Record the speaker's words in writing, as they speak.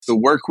the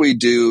work we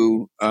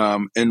do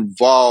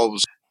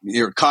involves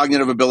your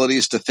cognitive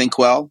abilities to think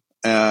well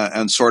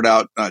and sort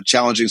out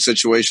challenging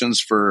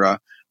situations for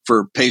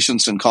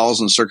patients and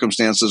calls and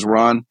circumstances we're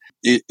on.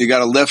 You got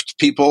to lift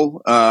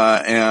people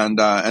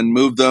and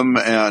move them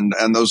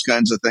and those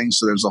kinds of things.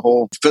 So there's a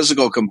whole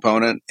physical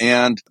component,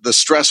 and the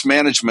stress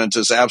management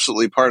is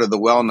absolutely part of the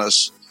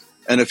wellness.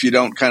 And if you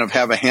don't kind of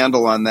have a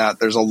handle on that,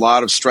 there's a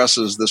lot of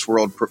stresses this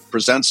world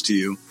presents to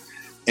you.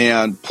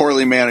 And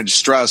poorly managed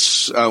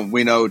stress,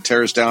 we know,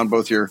 tears down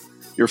both your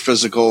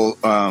physical,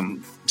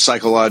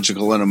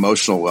 psychological, and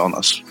emotional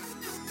wellness.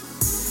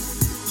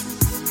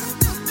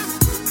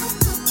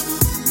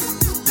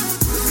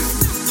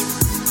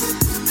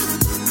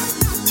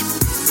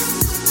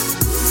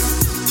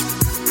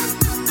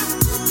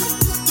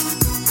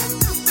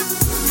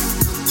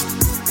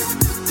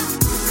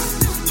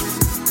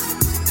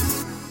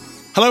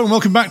 Hello and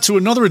welcome back to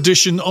another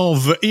edition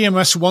of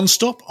EMS One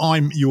Stop.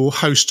 I'm your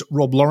host,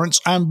 Rob Lawrence.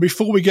 And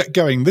before we get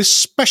going, this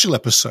special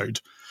episode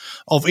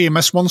of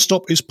EMS One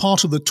Stop is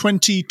part of the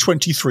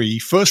 2023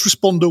 First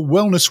Responder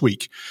Wellness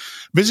Week.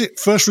 Visit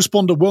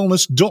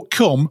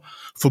firstresponderwellness.com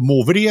for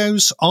more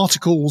videos,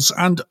 articles,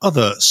 and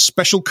other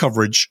special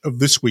coverage of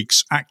this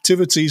week's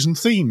activities and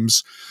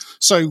themes.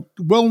 So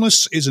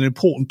wellness is an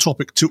important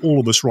topic to all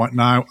of us right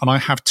now, and I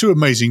have two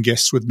amazing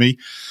guests with me,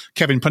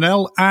 Kevin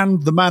Pennell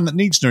and the man that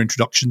needs no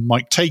introduction,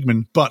 Mike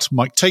Taigman. But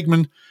Mike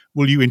Taigman,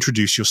 will you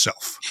introduce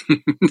yourself?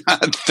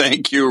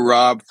 Thank you,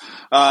 Rob.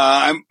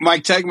 I'm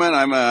Mike Taigman.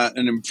 I'm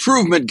an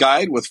improvement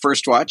guide with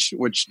First Watch,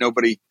 which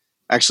nobody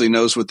actually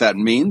knows what that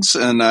means.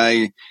 And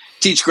I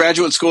teach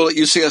graduate school at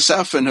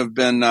UCSF and have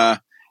been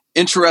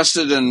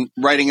interested in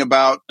writing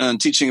about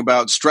and teaching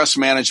about stress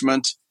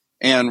management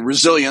and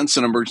resilience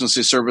in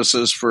emergency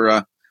services for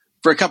a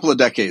couple of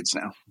decades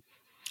now.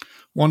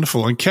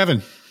 Wonderful. And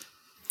Kevin?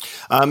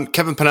 I'm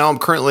Kevin Pennell. I'm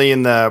currently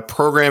in the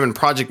program and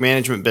project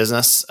management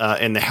business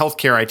in the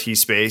healthcare IT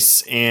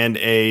space, and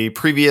a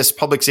previous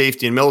public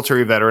safety and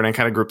military veteran. I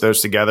kind of group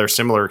those together,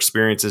 similar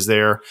experiences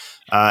there,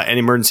 and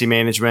emergency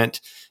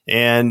management.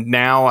 And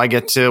now I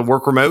get to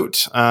work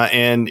remote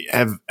and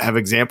have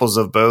examples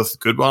of both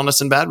good wellness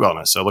and bad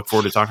wellness. So I look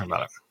forward to talking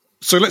about it.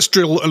 So let's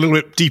drill a little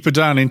bit deeper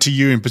down into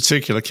you in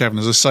particular, Kevin.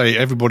 As I say,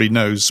 everybody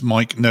knows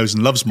Mike, knows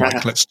and loves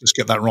Mike. Let's just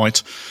get that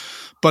right.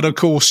 But of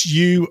course,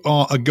 you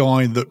are a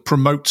guy that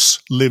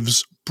promotes,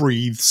 lives,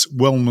 breathes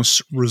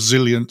wellness,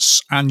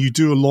 resilience, and you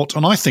do a lot.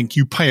 And I think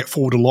you pay it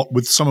forward a lot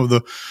with some of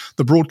the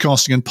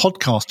broadcasting and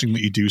podcasting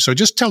that you do. So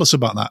just tell us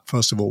about that,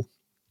 first of all.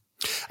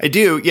 I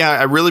do. Yeah,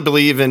 I really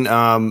believe in,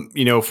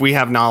 if we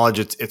have knowledge,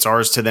 it's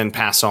ours to then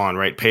pass on,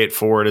 right? Pay it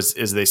forward,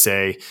 as they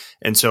say.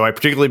 And so I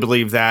particularly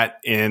believe that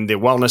in the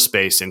wellness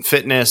space, in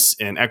fitness,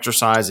 in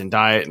exercise, in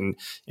diet,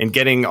 and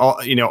getting all,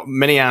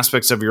 many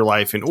aspects of your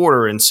life in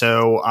order. And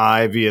so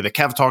via the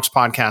Kev Talks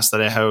podcast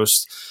that I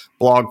host,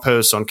 blog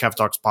posts on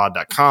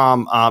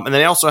kevtalkspod.com. And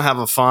then I also have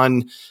a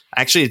fun,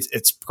 actually,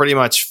 it's pretty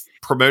much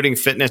promoting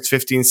fitness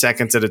 15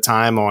 seconds at a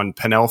time on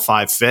Pennell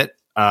 5 Fit.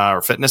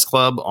 Or Fitness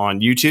Club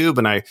on YouTube,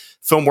 and I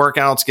film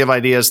workouts, give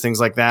ideas, things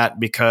like that,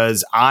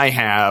 because I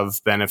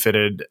have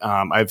benefited.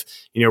 I've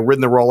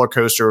ridden the roller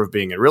coaster of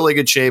being in really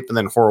good shape and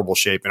then horrible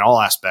shape in all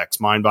aspects,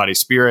 mind, body,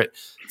 spirit,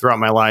 throughout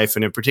my life,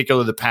 and in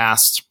particular the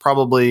past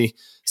probably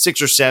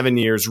 6 or 7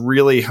 years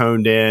really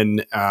honed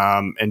in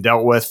and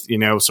dealt with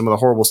some of the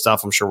horrible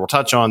stuff I'm sure we'll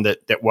touch on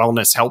that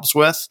wellness helps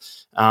with,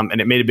 and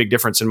it made a big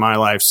difference in my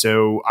life.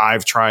 So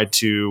I've tried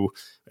to,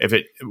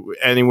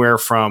 anywhere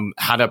from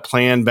how to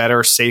plan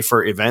better,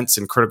 safer events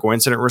and critical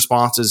incident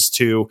responses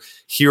to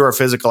here are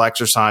physical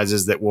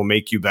exercises that will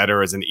make you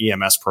better as an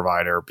EMS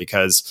provider,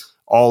 because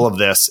all of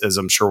this, as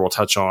I'm sure we'll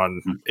touch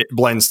on, it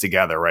blends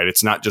together, right?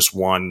 It's not just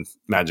one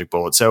magic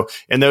bullet. So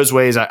in those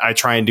ways, I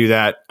try and do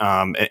that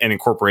and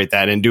incorporate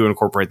that, and do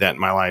incorporate that in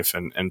my life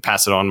and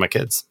pass it on to my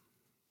kids.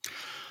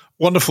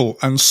 Wonderful.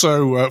 And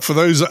so for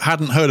those that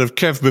hadn't heard of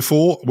Kev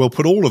before, we'll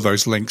put all of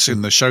those links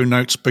in the show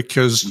notes,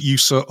 because you,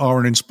 sir, are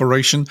an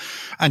inspiration.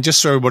 And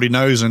just so everybody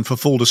knows, and for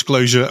full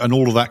disclosure and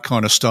all of that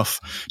kind of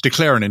stuff,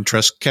 declare an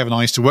interest. Kev and I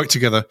used to work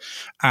together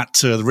at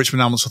the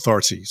Richmond Ambulance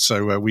Authority.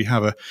 So we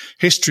have a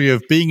history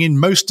of being in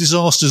most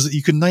disasters that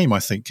you can name, I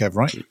think, Kev,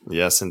 right?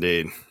 Yes,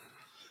 indeed.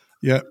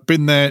 Yeah,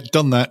 been there,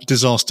 done that,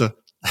 disaster.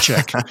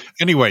 Check.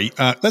 Anyway,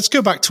 let's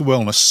go back to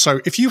wellness. So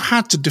if you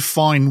had to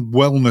define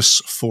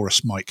wellness for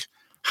us, Mike,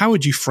 how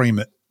would you frame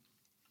it?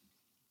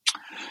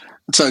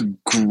 It's a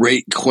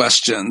great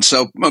question.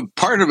 So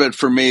part of it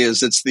for me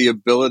is it's the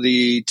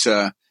ability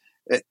to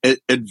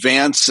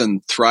advance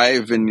and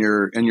thrive in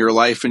your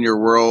life, in your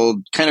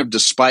world, kind of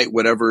despite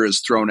whatever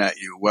is thrown at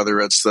you, whether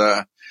it's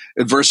the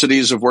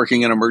adversities of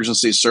working in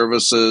emergency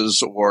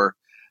services or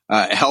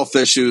health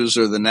issues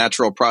or the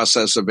natural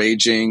process of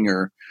aging,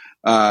 or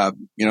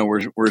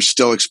we're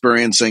still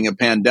experiencing a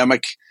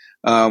pandemic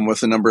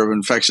with a number of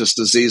infectious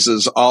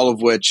diseases, all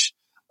of which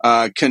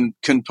can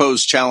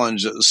pose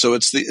challenges. So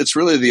it's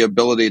really the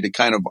ability to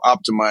kind of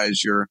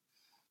optimize your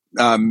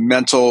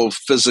mental,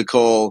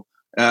 physical,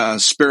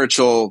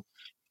 spiritual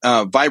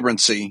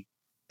vibrancy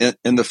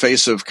in the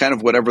face of kind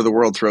of whatever the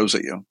world throws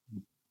at you.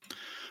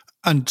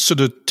 And sort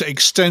of to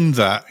extend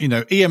that,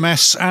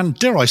 EMS and,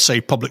 dare I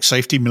say, public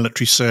safety,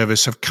 military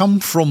service have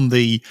come from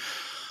the,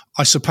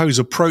 I suppose,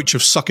 approach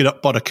of suck it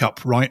up,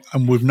 buttercup, right?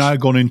 And we've now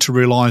gone into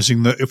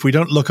realizing that if we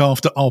don't look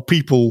after our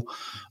people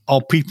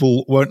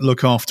won't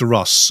look after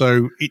us.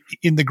 So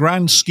in the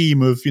grand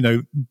scheme of,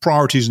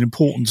 priorities and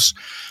importance,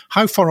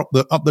 how far up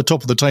the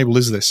top of the table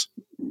is this?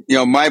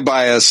 My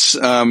bias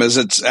is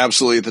it's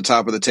absolutely at the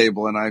top of the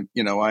table. And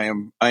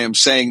I am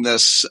saying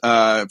this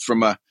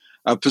from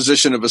a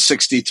position of a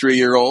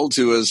 63-year-old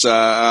who is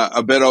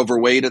a bit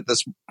overweight at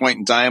this point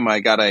in time. I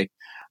got a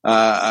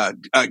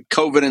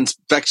COVID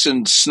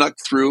infection snuck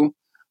through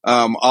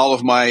all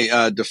of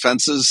my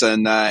defenses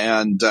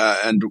and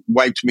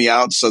wiped me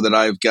out, so that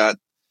I've got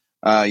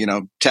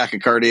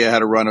tachycardia,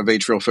 had a run of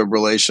atrial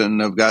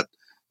fibrillation. I've got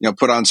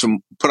put on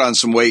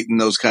some weight and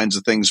those kinds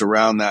of things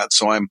around that.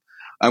 So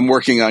I'm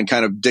working on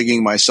kind of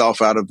digging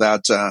myself out of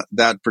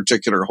that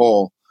particular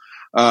hole.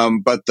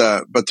 But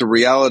the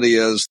reality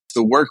is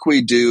the work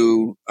we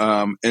do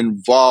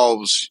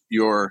involves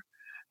your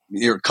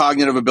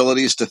cognitive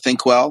abilities to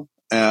think well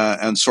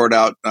and sort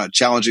out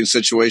challenging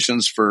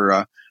situations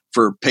for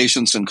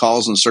patients and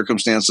calls and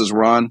circumstances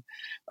we're on.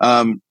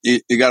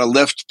 You got to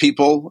lift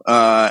people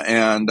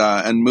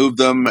and move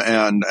them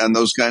and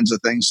those kinds of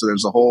things. So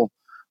there's a whole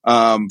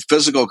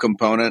physical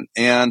component,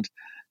 and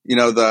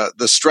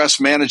the stress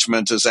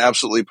management is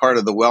absolutely part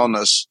of the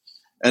wellness.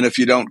 And if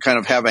you don't kind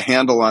of have a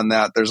handle on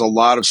that, there's a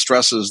lot of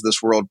stresses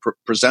this world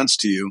presents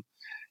to you.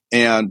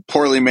 And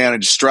poorly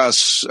managed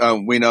stress,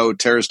 we know,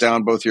 tears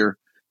down both your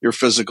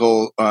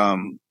physical,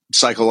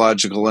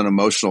 psychological, and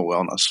emotional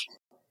wellness.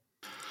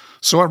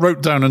 So I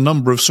wrote down a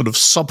number of sort of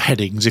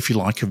subheadings, if you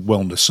like, of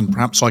wellness, and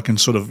perhaps I can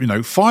sort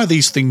of, fire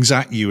these things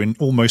at you in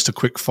almost a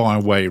quick fire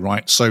way,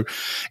 right? So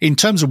in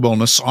terms of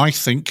wellness, I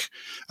think,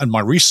 and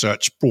my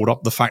research brought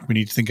up the fact we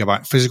need to think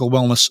about physical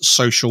wellness,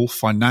 social,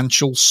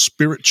 financial,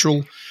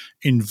 spiritual,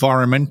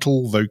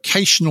 environmental,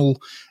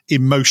 vocational,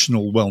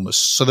 emotional wellness.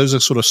 So those are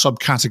sort of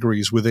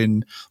subcategories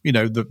within,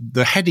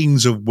 the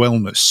headings of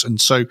wellness.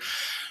 And so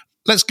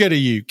let's go to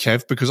you,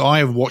 Kev, because I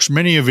have watched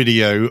many a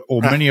video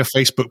or many a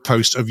Facebook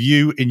post of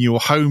you in your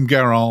home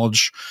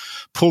garage,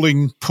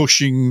 pulling,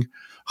 pushing,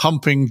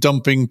 humping,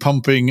 dumping,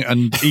 pumping,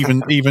 and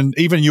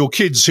even your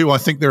kids, who I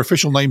think their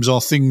official names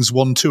are Things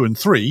 1, 2, and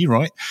 3,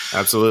 right?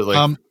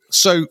 Absolutely.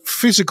 So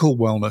physical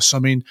wellness. I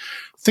mean,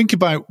 think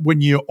about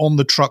when you're on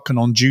the truck and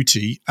on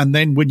duty, and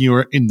then when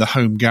you're in the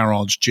home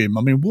garage gym.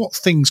 I mean, what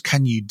things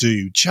can you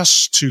do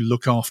just to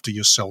look after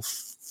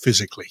yourself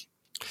physically?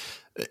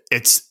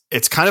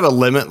 It's kind of a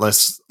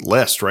limitless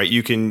list, right?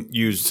 You can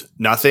use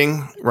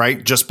nothing,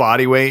 right? Just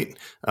body weight.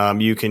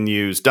 You can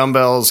use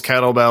dumbbells,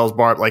 kettlebells,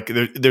 bar. Like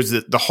there's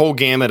the whole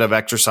gamut of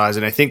exercise,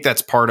 and I think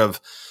that's part of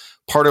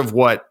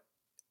what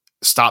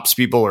stops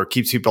people or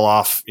keeps people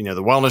off, the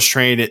wellness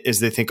train, is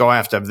they think, I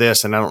have to have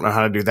this, and I don't know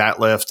how to do that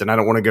lift, and I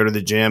don't want to go to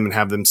the gym and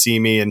have them see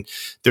me. And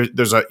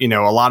there's a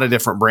lot of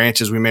different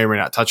branches we may or may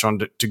not touch on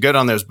to get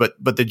on those, but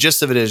the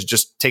gist of it is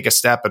just take a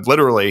step. And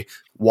literally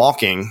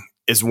walking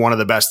is one of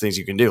the best things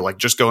you can do, like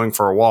just going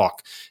for a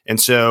walk. And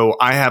so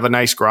I have a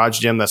nice garage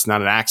gym. That's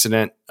not an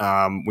accident.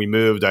 We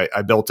moved,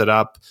 I built it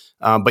up.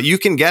 But you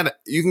can get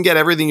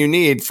everything you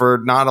need for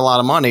not a lot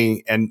of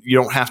money, and you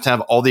don't have to have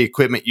all the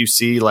equipment you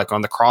see like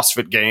on the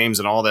CrossFit Games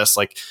and all this.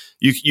 Like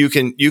you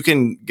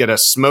can get a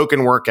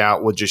smoking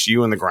workout with just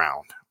you in the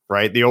ground,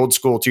 right? The old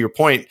school, to your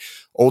point,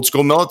 old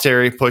school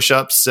military,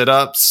 push-ups,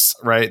 sit-ups,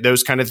 right?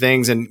 Those kind of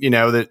things. And,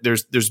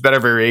 there's better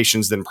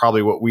variations than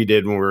probably what we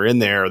did when we were in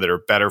there that are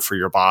better for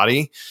your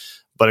body.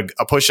 But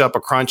a push-up,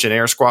 a crunch, an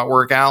air squat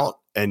workout,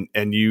 and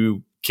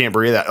you can't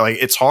breathe that, like,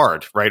 it's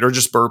hard, right? Or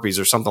just burpees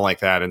or something like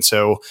that. And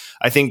so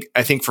I think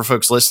for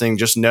folks listening,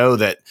 just know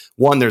that,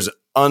 one, there's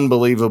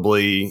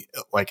unbelievably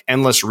like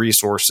endless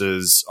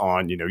resources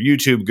on,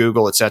 YouTube,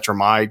 Google, etc.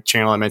 My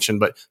channel I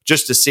mentioned, but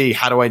just to see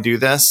how do I do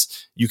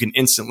this, you can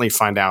instantly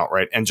find out,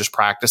 right? And just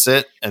practice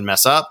it and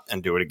mess up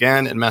and do it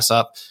again and mess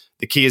up.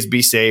 The key is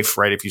be safe,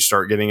 right? If you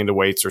start getting into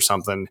weights or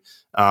something.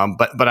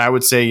 But I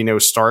would say,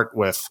 start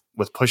with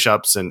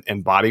push-ups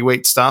and body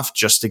weight stuff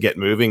just to get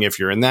moving if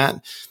you're in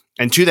that.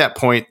 And to that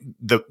point,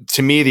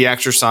 to me, the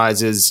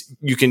exercise is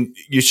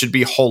you should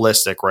be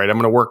holistic, right? I'm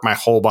going to work my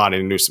whole body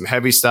and do some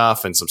heavy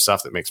stuff and some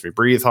stuff that makes me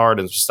breathe hard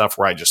and some stuff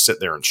where I just sit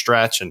there and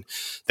stretch. And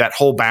that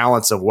whole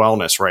balance of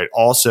wellness, right,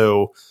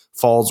 also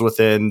falls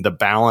within the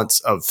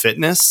balance of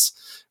fitness,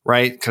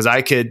 right? Because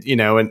I could,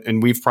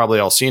 and we've probably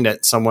all seen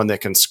it, someone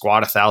that can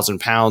squat 1,000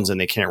 pounds and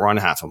they can't run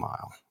half a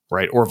mile.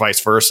 Right. Or vice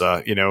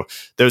versa.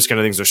 Those kind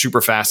of things are super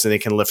fast and they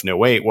can lift no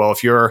weight. Well,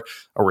 if you're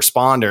a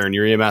responder and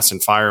you're EMS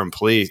and fire and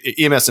police,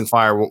 EMS and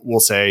fire will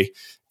say,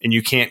 and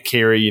you can't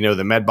carry,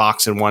 the med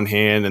box in one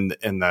hand and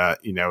the,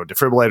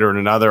 defibrillator in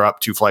another up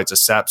 2 flights of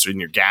steps, or in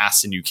your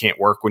gas, and you can't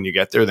work when you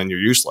get there, then you're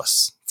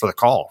useless for the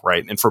call.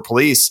 Right. And for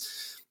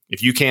police,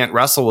 if you can't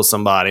wrestle with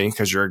somebody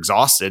because you're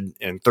exhausted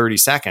in 30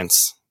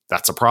 seconds,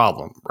 that's a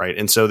problem. Right.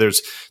 And so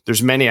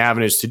there's many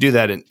avenues to do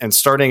that. And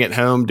starting at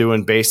home,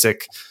 doing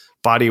basic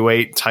body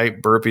weight type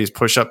burpees,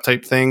 push-up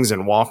type things,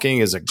 and walking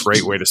is a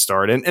great way to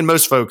start. And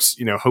most folks,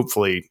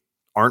 hopefully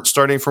aren't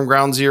starting from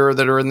ground zero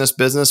that are in this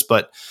business,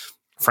 but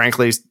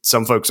frankly,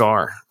 some folks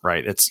are,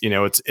 right? It's, you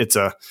know, it's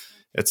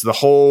the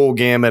whole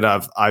gamut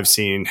of I've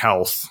seen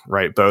health,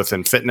 right? Both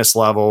in fitness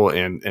level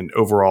and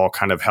overall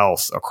kind of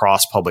health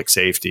across public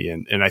safety.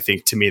 And I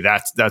think to me,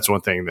 that's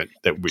one thing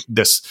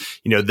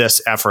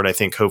this effort, I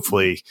think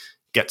hopefully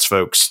gets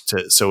folks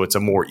to, so it's a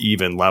more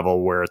even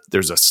level where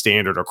there's a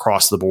standard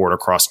across the board,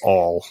 across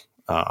all,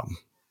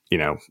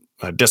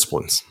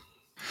 disciplines.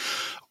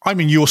 I'm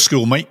in your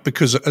school, mate,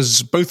 because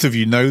as both of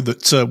you know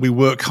that we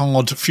work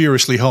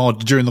furiously hard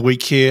during the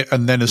week here.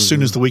 And then as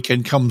soon as the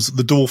weekend comes,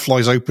 the door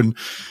flies open,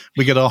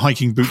 we get our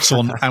hiking boots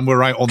on and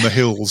we're out on the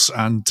hills.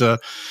 And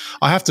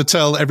I have to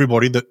tell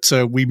everybody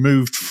that we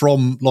moved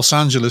from Los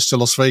Angeles to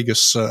Las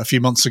Vegas a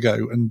few months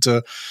ago. And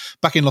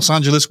back in Los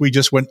Angeles, we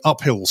just went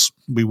up hills.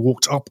 We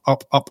walked up.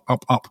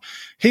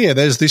 Here,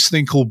 there's this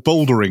thing called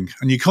bouldering,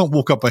 and you can't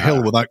walk up a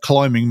hill without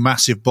climbing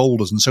massive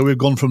boulders. And so we've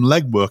gone from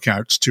leg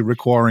workouts to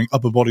requiring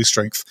upper body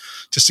strength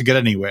just to get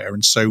anywhere.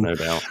 And so,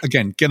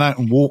 again, get out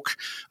and walk.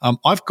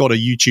 I've got a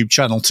YouTube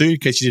channel too, in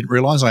case you didn't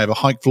realize. I have a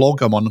hike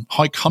vlog. I'm on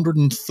hike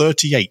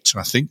 138,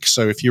 I think.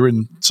 So if you're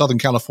in Southern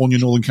California,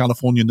 Northern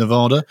California,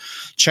 Nevada,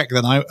 check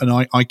that out.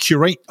 And I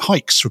curate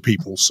hikes for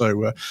people.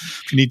 So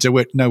if you need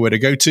to know where to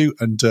go to,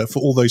 and for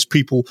all those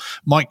people,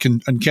 Mike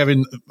and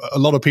Kevin, a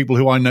lot of people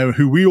who I know,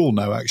 who we all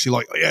know actually,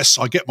 like, yes,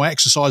 I get my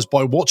exercise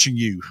by watching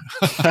you.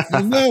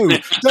 No,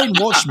 don't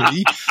watch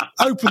me.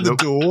 Open the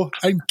door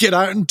and get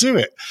out and do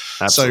it.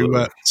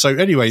 Absolutely. So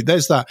anyway,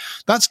 there's that.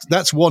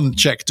 That's one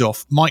checked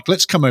off. Mike,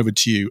 let's come over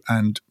to you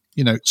and,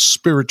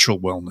 spiritual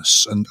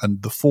wellness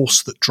and the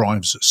force that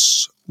drives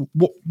us.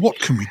 What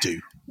can we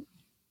do?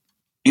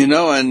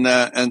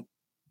 And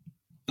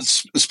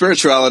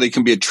spirituality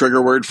can be a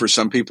trigger word for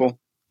some people,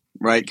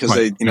 right? Because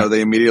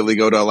they immediately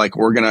go to like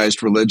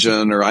organized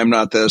religion, or I'm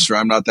not this, or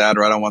I'm not that,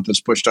 or I don't want this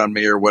pushed on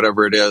me, or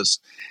whatever it is.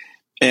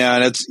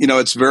 And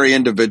it's very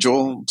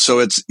individual. So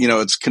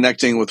it's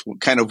connecting with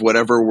kind of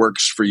whatever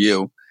works for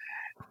you.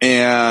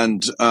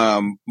 And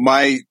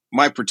my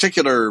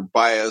particular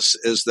bias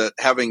is that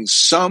having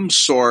some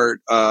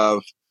sort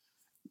of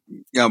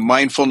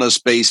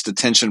mindfulness-based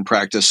attention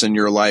practice in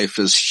your life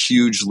is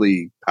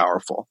hugely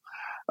powerful.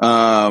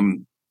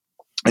 And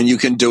you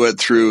can do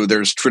it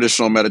there's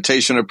traditional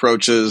meditation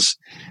approaches.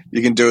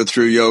 You can do it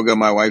through yoga.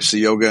 My wife's a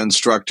yoga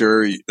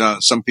instructor.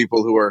 Some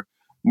people who are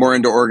more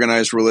into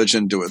organized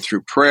religion do it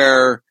through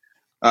prayer.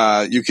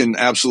 You can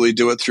absolutely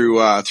do it through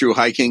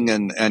hiking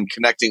and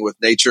connecting with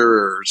nature,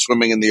 or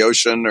swimming in the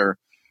ocean, or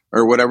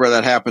whatever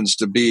that happens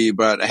to be.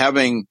 But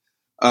having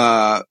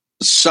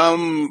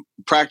some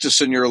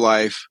practice in your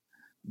life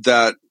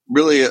that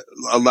really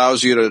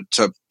allows you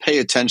to pay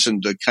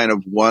attention to kind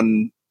of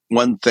one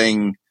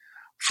thing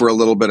for a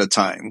little bit of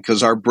time,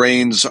 because our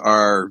brains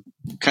are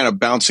kind of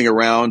bouncing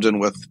around,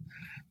 and with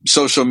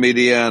social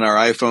media and our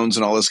iPhones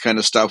and all this kind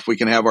of stuff, we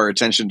can have our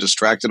attention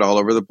distracted all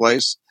over the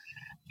place.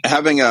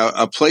 Having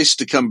a place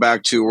to come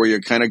back to where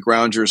you kind of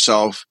ground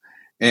yourself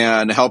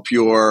and help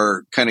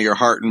your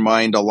heart and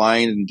mind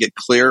align and get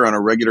clear on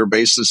a regular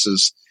basis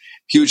is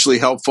hugely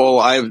helpful.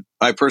 I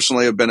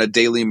personally have been a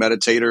daily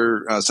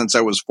meditator since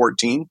I was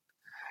 14.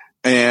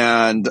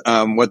 And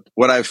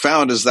what I've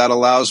found is that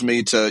allows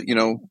me to,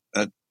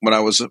 when I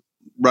was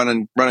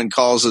running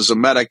calls as a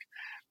medic,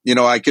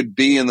 I could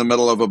be in the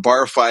middle of a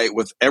bar fight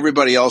with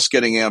everybody else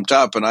getting amped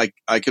up, and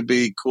I could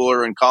be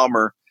cooler and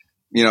calmer,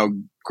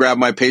 grab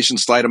my patient,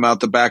 slide them out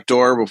the back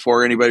door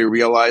before anybody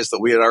realized that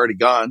we had already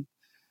gone.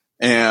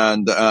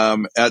 And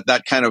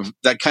that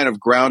kind of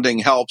grounding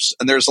helps.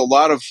 And there's a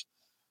lot of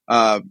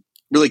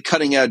really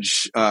cutting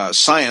edge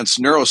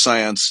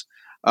neuroscience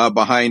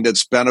behind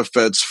its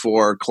benefits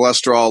for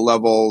cholesterol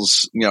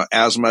levels,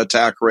 asthma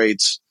attack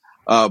rates,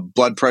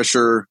 blood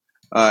pressure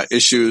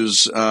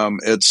issues,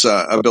 its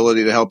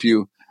ability to help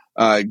you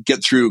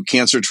get through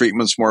cancer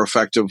treatments more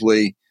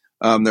effectively.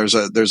 There's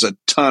a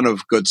ton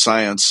of good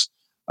science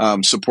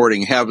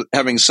supporting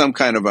having some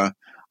kind of a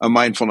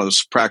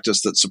mindfulness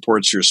practice that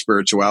supports your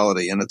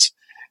spirituality. And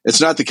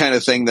it's not the kind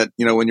of thing that,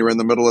 when you're in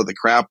the middle of the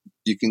crap,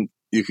 you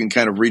can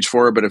kind of reach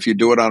for, but if you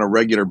do it on a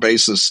regular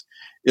basis,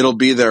 it'll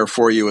be there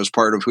for you as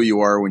part of who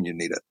you are when you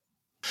need it.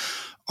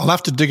 I'll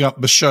have to dig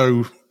up the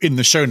show in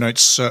the show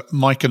notes.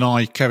 Mike and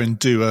I, Kevin,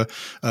 do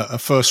a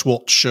First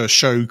Watch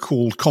show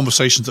called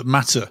Conversations That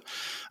Matter.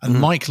 And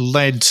Mike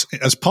led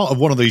as part of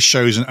one of these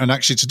shows, and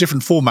actually it's a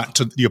different format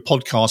to your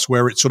podcast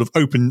where it's sort of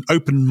open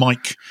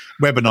mic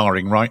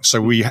webinaring, right?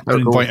 So we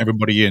invite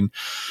everybody in.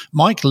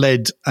 Mike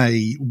led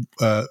a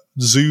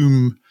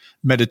Zoom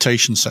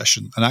meditation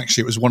session, and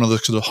actually it was one of the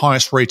sort of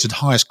highest rated,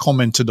 highest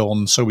commented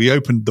on. So we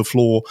opened the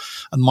floor,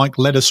 and Mike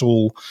led us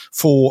all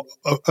for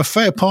a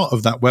fair part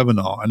of that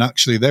webinar. And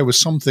actually there was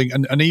something,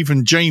 and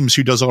even James,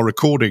 who does our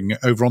recording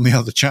over on the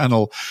other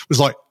channel,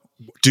 was like,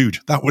 dude,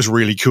 that was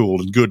really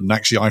cool and good. And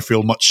actually I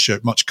feel much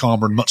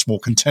calmer and much more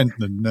content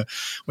than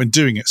when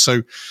doing it.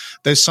 So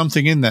there's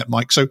something in that,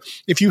 Mike. So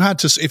if you had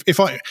to,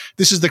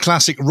 this is the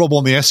classic Rob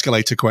on the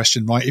escalator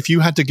question, right? If you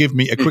had to give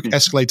me a quick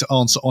escalator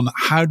answer on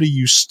how do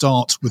you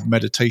start with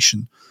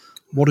meditation,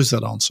 what is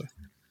that answer?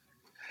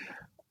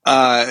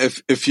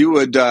 If you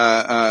would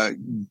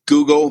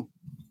Google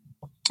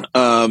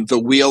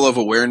the Wheel of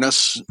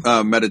Awareness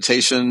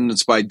meditation,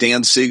 it's by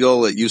Dan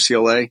Siegel at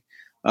UCLA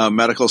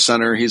Medical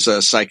Center. He's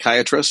a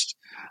psychiatrist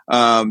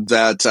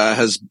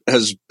that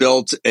has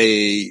built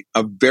a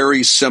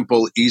very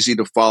simple, easy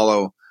to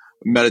follow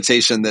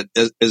meditation that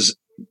is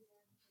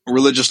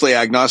religiously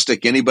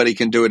agnostic. Anybody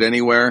can do it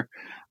anywhere.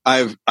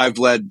 I've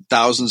led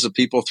thousands of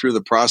people through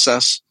the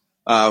process,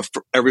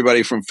 for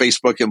everybody from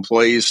Facebook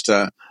employees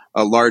to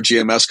large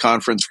EMS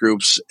conference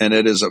groups, and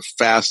it is a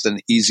fast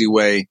and easy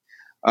way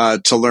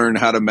to learn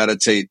how to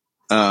meditate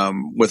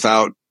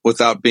without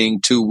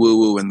being too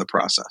woo-woo in the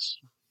process.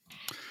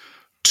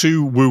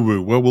 Too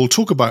woo-woo. Well, we'll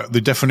talk about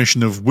the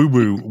definition of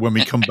woo-woo when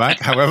we come back.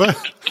 However,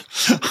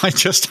 I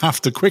just have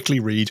to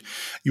quickly read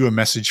you a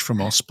message from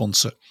our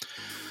sponsor.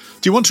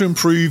 Do you want to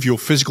improve your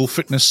physical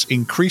fitness,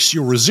 increase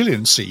your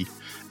resiliency,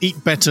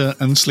 eat better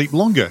and sleep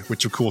longer,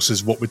 which of course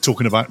is what we're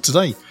talking about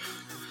today?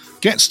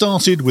 Get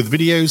started with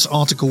videos,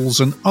 articles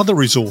and other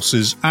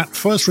resources at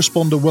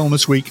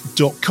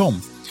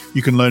firstresponderwellnessweek.com.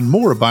 You can learn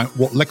more about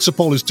what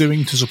Lexapol is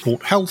doing to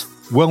support health,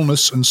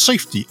 wellness and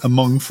safety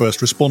among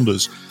first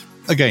responders.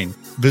 Again,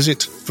 visit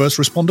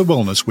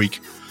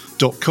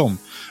firstresponderwellnessweek.com.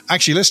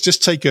 Actually, let's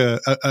just take a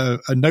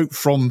note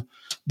from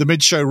the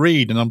mid-show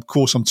read, and of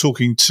course I'm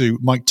talking to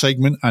Mike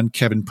Taigman and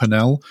Kevin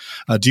Pennell.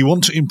 Do you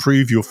want to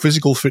improve your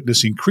physical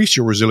fitness, increase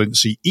your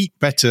resiliency, eat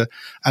better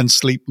and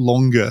sleep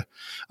longer?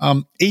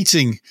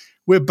 Eating.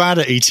 We're bad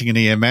at eating in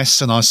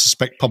EMS, and I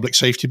suspect public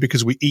safety,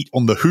 because we eat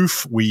on the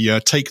hoof. We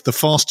take the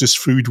fastest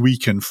food we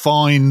can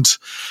find.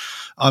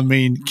 I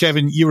mean,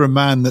 Kevin, you're a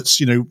man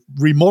that's,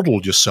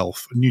 remodeled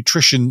yourself.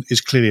 Nutrition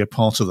is clearly a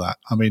part of that.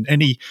 I mean,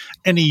 any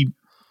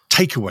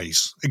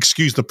takeaways,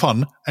 excuse the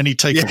pun, any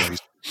takeaways?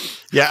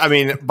 Yeah, I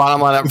mean, bottom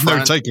line up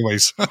front. No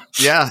takeaways.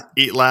 Yeah,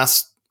 eat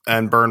less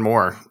and burn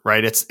more,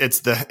 right?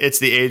 It's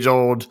the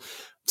age-old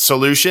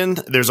solution.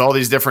 There's all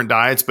these different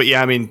diets, but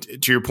yeah, I mean,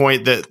 to your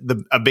point, that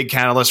a big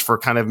catalyst for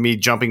kind of me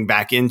jumping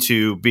back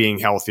into being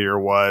healthier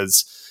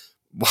was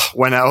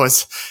when I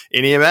was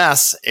in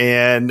EMS,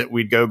 and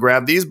we'd go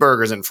grab these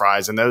burgers and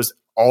fries, and those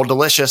all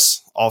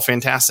delicious, all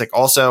fantastic.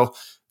 Also,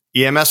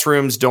 EMS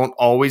rooms don't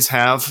always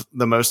have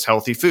the most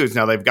healthy foods.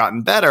 Now they've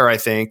gotten better, I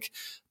think.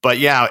 But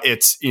yeah,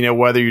 it's,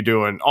 whether you're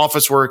doing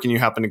office work and you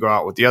happen to go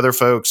out with the other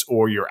folks,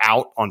 or you're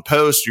out on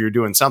post, or you're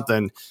doing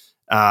something,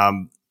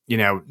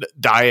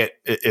 diet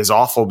is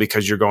awful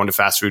because you're going to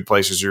fast food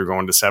places, you're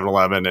going to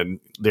 7-Eleven, and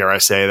dare I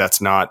say,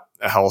 that's not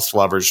a health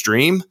lover's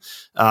dream.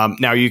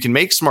 Now you can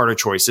make smarter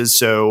choices.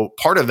 So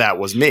part of that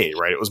was me,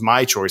 right? It was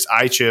my choice.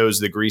 I chose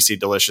the greasy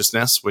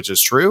deliciousness, which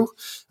is true.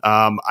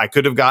 I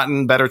could have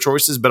gotten better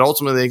choices, but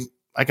ultimately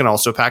I can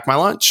also pack my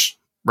lunch,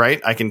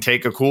 right? I can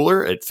take a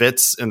cooler. It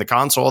fits in the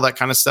console, that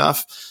kind of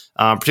stuff.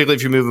 Particularly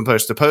if you're moving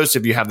post to post,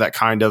 if you have that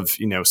kind of,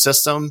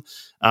 system.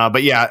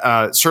 But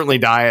yeah, certainly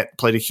diet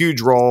played a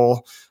huge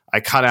role. I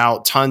cut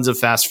out tons of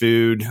fast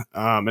food,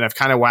 and I've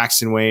kind of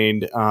waxed and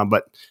waned,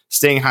 but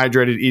staying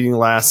hydrated, eating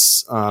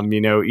less,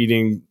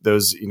 eating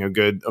those,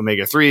 good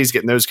omega-3s,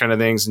 getting those kind of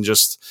things, and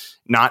just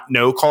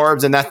no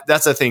carbs. And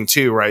that's a thing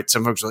too, right?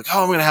 Some folks are like,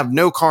 oh, I'm going to have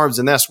no carbs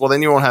in this. Well,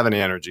 then you won't have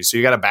any energy. So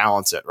you got to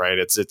balance it, right?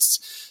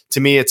 To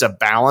me, it's a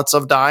balance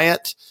of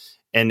diet.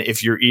 And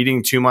if you're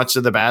eating too much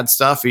of the bad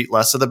stuff, eat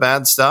less of the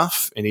bad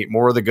stuff and eat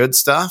more of the good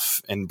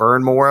stuff and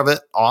burn more of it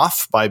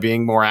off by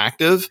being more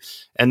active,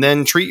 and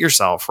then treat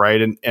yourself,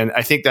 right? And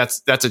I think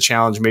that's a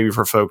challenge maybe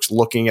for folks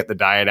looking at the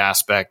diet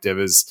aspect of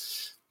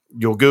is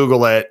you'll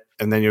Google it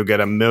and then you'll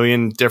get a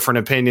million different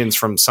opinions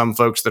from some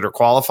folks that are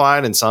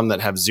qualified and some that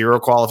have zero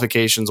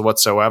qualifications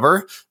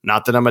whatsoever.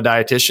 Not that I'm a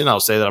dietitian. I'll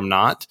say that I'm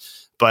not.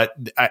 But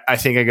I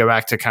think I go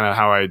back to kind of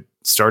how I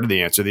started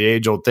the answer. The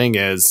age-old thing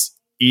is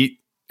eat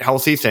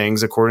healthy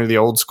things according to the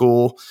old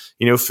school,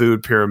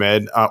 food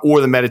pyramid, or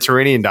the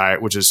Mediterranean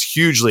diet, which is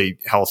hugely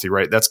healthy,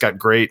 right? That's got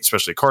great,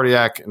 especially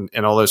cardiac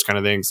and all those kind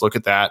of things. Look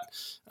at that.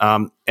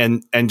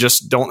 And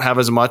just don't have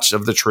as much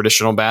of the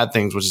traditional bad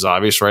things, which is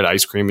obvious, right?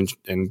 Ice cream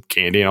and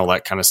candy and all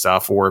that kind of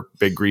stuff, or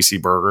big greasy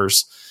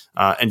burgers,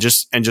 and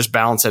just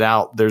balance it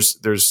out. There's,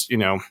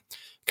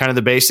 kind of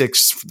the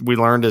basics we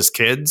learned as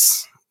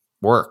kids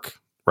work.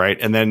 Right.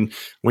 And then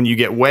when you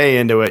get way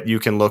into it, you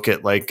can look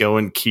at like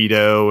going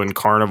keto and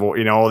carnivore,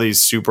 all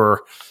these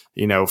super,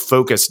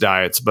 focused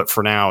diets. But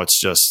for now, it's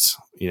just,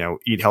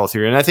 eat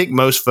healthier. And I think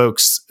most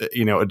folks,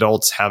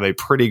 adults have a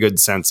pretty good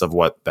sense of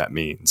what that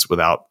means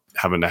without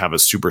having to have a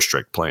super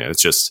strict plan.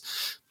 It's just,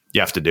 you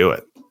have to do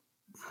it.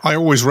 I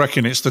always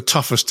reckon it's the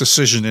toughest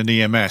decision in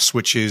EMS,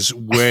 which is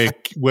where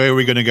are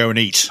we going to go and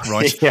eat,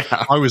 right?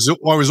 Yeah. I was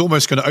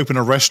almost going to open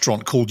a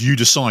restaurant called You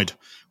Decide.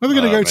 Where are we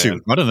going to go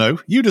to? I don't know.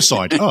 You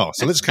decide. Oh,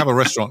 so let's have a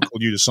restaurant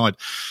called You Decide.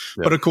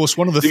 Yeah. But of course,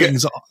 one of the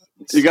things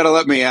you got to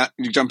let me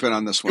you jump in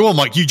on this one. Go on,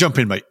 Mike. You jump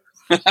in, mate.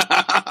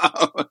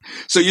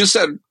 So you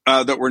said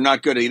that we're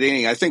not good at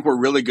eating. I think we're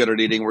really good at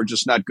eating. We're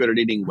just not good at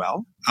eating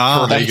well.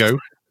 There you go.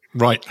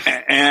 Right.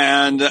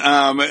 And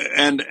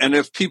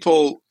if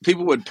people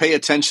would pay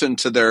attention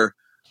to their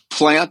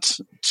plant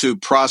to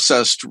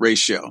processed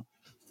ratio,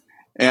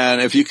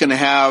 And if you can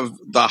have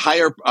a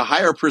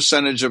higher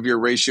percentage of your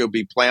ratio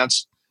be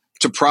plants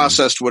to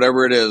processed,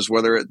 whatever it is,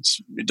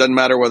 it doesn't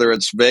matter whether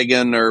it's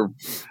vegan or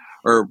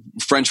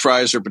French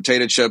fries or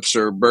potato chips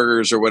or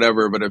burgers or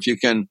whatever, but if you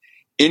can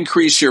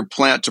increase your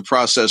plant to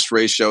processed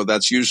ratio,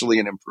 that's usually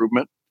an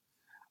improvement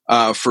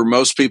for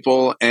most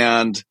people.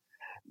 And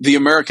the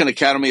American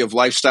Academy of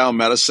Lifestyle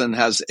Medicine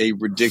has a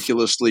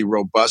ridiculously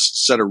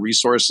robust set of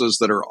resources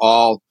that are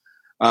all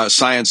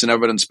science and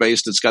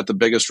evidence-based. It's got the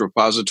biggest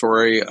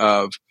repository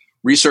of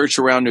research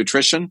around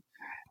nutrition.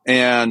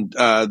 And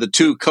the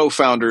two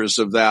co-founders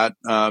of that,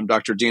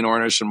 Dr. Dean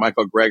Ornish and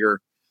Michael Greger,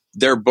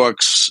 their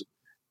books,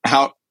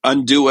 How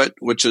Undo It,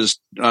 which is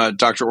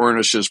Dr.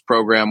 Ornish's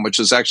program, which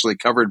is actually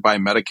covered by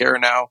Medicare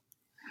now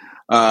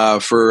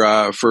for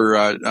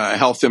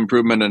health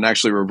improvement and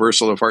actually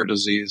reversal of heart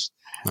disease.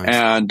 Nice.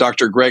 And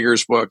Dr.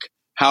 Greger's book,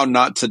 How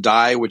Not to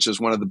Die, which is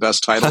one of the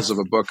best titles of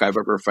a book I've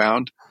ever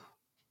found.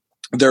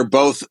 They're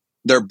both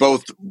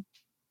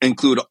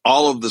include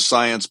all of the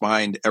science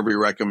behind every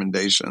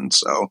recommendation.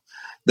 So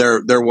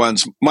they're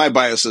ones. My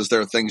bias is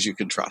they're things you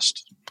can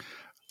trust.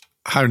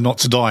 How Not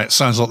to Die. It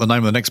sounds like the name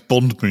of the next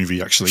Bond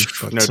movie, actually.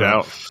 But, no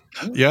doubt.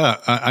 Yeah,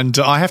 and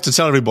I have to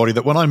tell everybody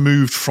that when I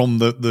moved from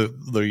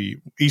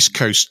the East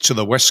Coast to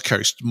the West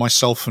Coast,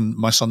 myself and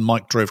my son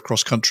Mike drove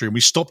cross country, and we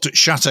stopped at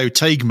Chateau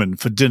Teigman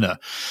for dinner,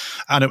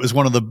 and it was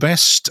one of the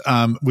best.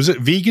 Was it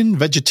vegan,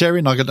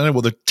 vegetarian? I don't know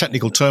what the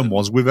technical term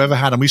was we've ever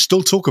had, and we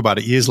still talk about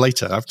it years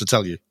later. I have to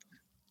tell you.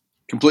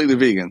 Completely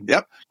vegan.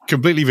 Yep.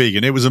 Completely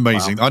vegan. It was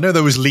amazing. Wow. I know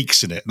there was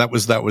leeks in it. That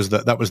was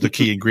the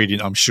key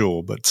ingredient, I'm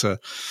sure. But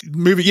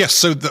moving, yes.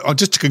 So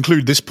just to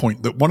conclude this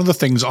point, that one of the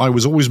things I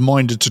was always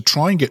minded to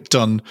try and get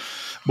done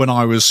when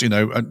I was,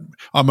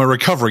 I'm a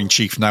recovering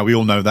chief now. We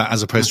all know that,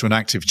 as opposed to an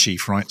active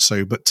chief, right?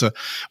 So, but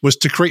was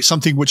to create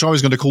something which I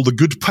was going to call the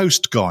Good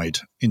Post Guide.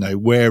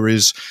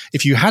 Whereas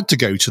if you had to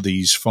go to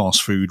these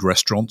fast food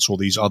restaurants or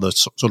these other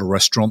sort of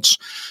restaurants,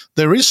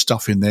 there is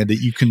stuff in there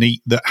that you can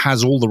eat that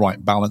has all the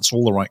right balance,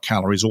 all the right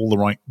calories, all the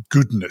right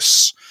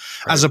goodness,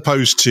 right, as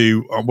opposed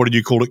to what did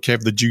you call it, Kev?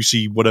 The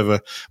juicy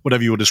whatever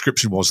your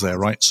description was there,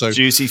 right? So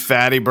juicy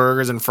fatty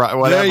burgers and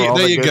whatever.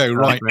 There you go, stuff,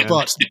 right? Man.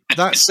 But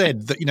that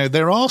said,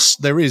 that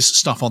there is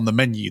stuff on the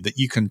menu that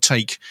you can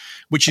take,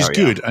 which is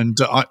good. And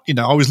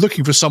I was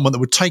looking for someone that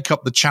would take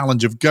up the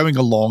challenge of going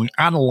along,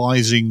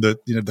 analyzing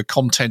the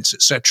contents,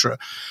 etc.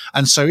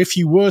 And so, if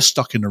you were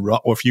stuck in a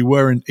rut, or if you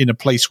were in a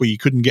place where you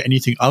couldn't get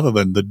anything other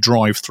than the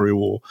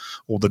drive-through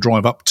or the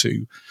drive up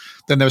to,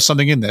 then there was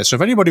something in there. So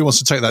if anybody wants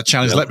to take that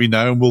challenge, let me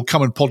know, and we'll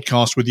come and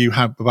podcast with you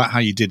about how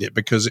you did it,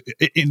 because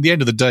in the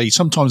end of the day,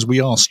 sometimes we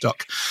are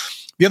stuck.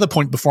 The other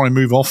point before I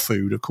move off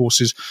food, of course,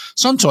 is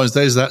sometimes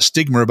there's that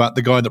stigma about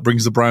the guy that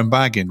brings the brown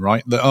bag in,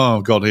 right? That,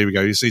 oh, God, here we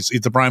go. He's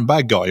the brown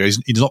bag guy. He's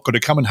not going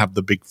to come and have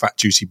the big, fat,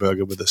 juicy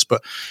burger with us.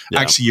 But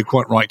actually, you're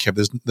quite right,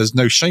 Kev. There's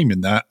no shame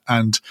in that.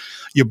 And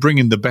you're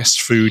bringing the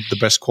best food, the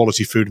best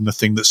quality food, and the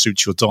thing that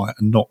suits your diet,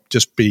 and not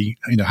just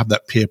have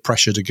that peer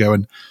pressure to go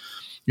and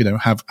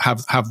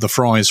have the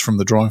fries from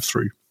the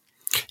drive-through.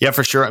 Yeah,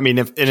 for sure. I mean,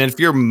 if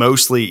you're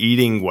mostly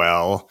eating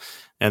well,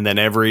 and then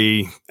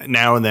every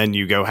now and then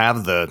you go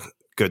have the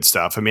good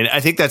stuff. I mean, I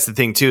think that's the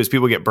thing too, is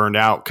people get burned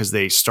out because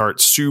they start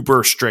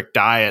super strict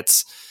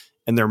diets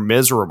and they're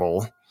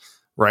miserable,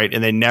 right?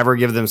 And they never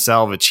give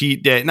themselves a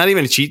cheat day, not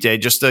even a cheat day,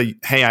 just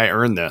hey, I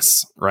earned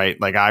this, right?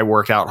 Like, I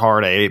worked out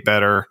hard, I ate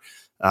better.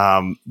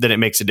 Then it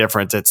makes a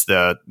difference. It's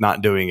the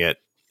not doing it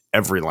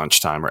every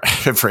lunchtime or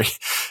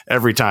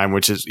every time,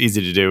 which is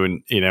easy to do.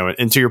 And,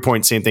 and to your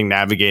point, same thing,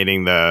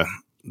 navigating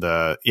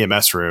the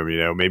EMS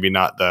room, maybe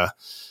not the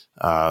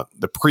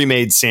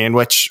pre-made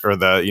sandwich or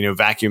the,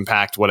 vacuum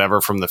packed,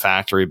 whatever from the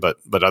factory, but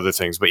other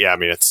things. But yeah, I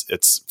mean,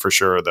 it's for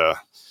sure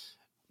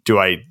do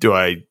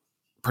I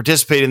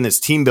participate in this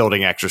team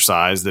building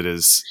exercise that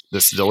is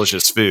this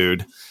delicious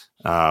food?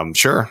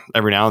 Sure,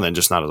 every now and then,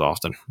 just not as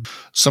often.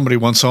 Somebody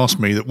once asked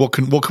me that what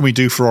can we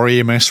do for our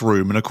EMS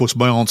room, and of course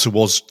my answer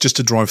was just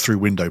a drive-through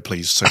window,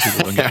 please, so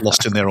people don't get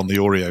lost in there on the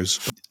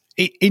Oreos.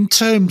 In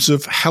terms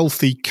of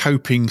healthy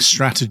coping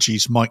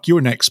strategies, Mike, you're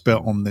an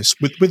expert on this.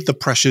 With the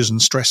pressures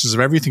and stresses of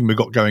everything we've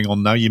got going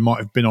on now, you might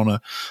have been on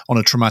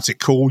a traumatic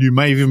call. You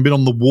may have even been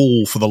on the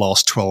wall for the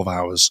last 12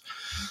 hours.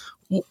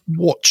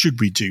 What should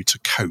we do to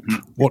cope?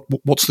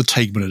 What's the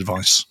Teigman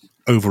advice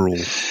overall?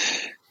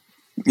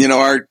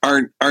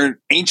 Our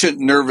ancient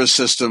nervous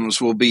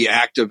systems will be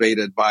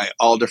activated by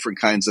all different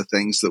kinds of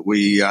things that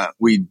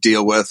we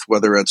deal with,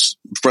 whether it's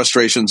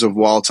frustrations of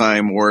wall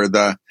time or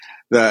the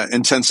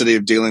intensity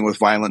of dealing with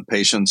violent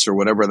patients or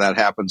whatever that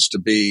happens to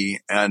be,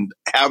 and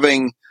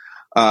having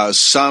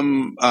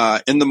some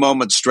in the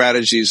moment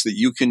strategies that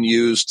you can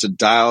use to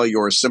dial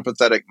your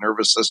sympathetic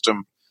nervous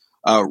system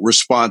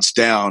response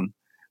down,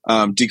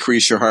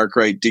 decrease your heart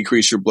rate,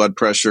 decrease your blood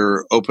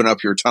pressure, open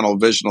up your tunnel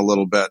vision a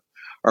little bit,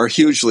 are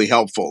hugely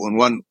helpful.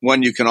 And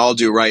one you can all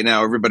do right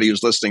now, everybody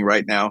who's listening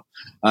right now,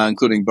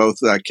 including both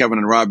Kevin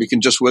and Rob, you can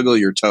just wiggle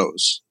your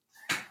toes.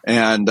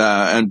 And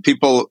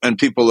people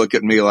look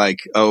at me like,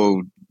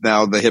 oh,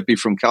 now the hippie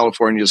from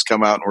California has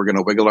come out and we're going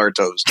to wiggle our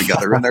toes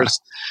together. And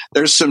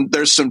there's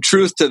some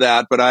truth to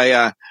that. But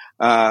our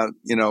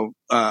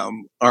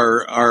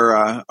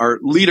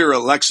leader at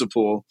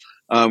Lexipol,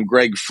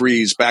 Greg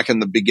Fries, back in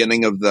the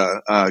beginning of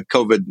the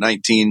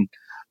COVID-19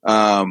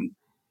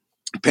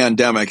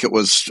 pandemic, it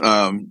was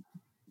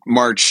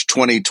March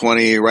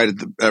 2020, right at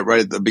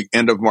the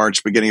end of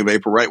March, beginning of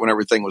April, right when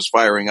everything was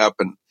firing up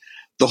and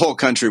the whole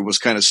country was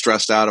kind of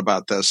stressed out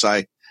about this.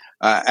 I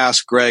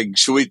asked Greg,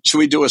 should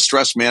we do a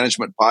stress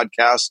management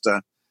podcast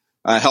to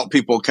help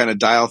people kind of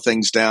dial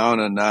things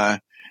down?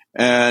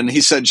 And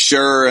he said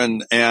sure.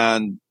 And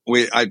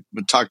I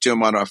talked to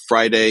him on a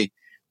Friday.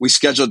 We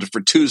scheduled it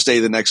for Tuesday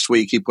the next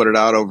week. He put it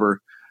out over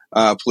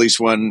Police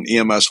One,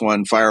 EMS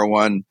One, Fire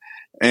One.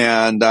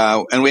 And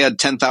we had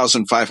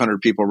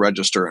 10,500 people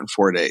register in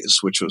 4 days,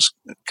 which was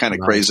kind of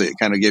crazy. It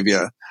kind of gave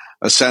you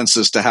a sense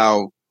as to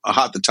how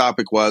hot the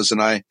topic was.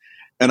 And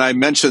I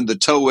mentioned the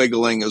toe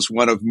wiggling as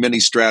one of many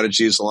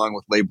strategies, along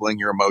with labeling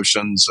your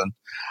emotions and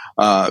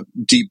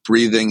deep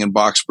breathing and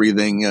box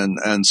breathing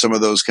and some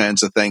of those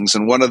kinds of things.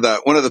 And one of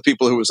the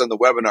people who was in the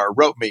webinar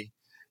wrote me,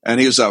 and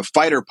he was a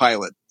fighter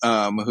pilot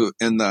who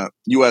in the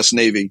U.S.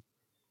 Navy,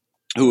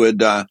 who had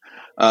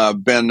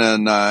been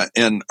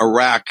in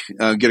Iraq,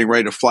 getting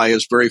ready to fly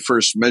his very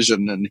first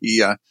mission, and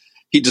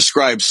he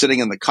described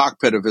sitting in the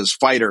cockpit of his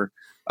fighter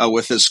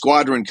with his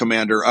squadron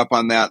commander up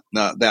on that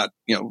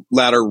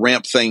ladder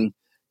ramp thing,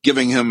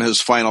 giving him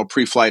his final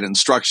pre-flight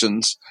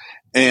instructions,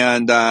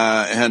 and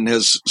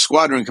his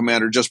squadron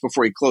commander, just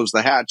before he closed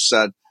the hatch,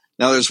 said,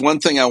 "Now, there's one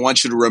thing I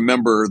want you to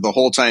remember the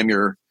whole time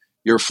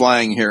you're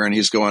flying here." And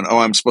he's going, "Oh,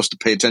 I'm supposed to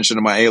pay attention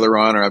to my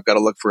aileron, or I've got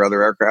to look for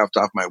other aircraft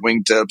off my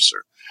wingtips,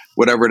 or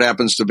whatever it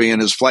happens to be."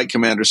 And his flight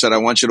commander said, "I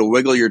want you to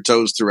wiggle your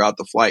toes throughout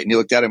the flight." And he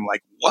looked at him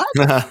like,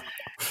 "What?"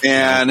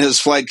 And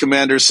his flight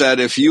commander said,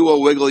 "If you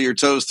will wiggle your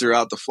toes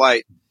throughout the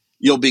flight,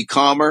 you'll be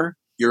calmer,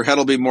 your head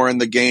will be more in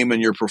the game,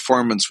 and your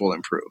performance will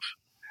improve."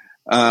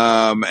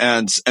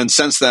 And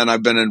since then,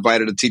 I've been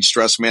invited to teach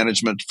stress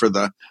management for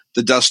the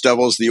Dust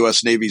Devils, the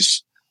U.S.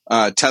 Navy's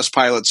test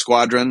pilot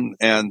squadron,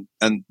 and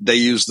they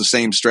use the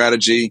same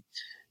strategy.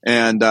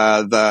 And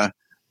the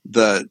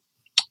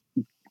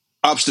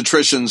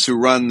obstetricians who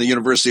run the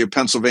University of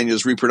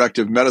Pennsylvania's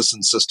reproductive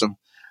medicine system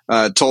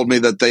told me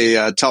that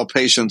they tell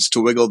patients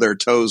to wiggle their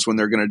toes when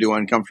they're going to do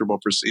uncomfortable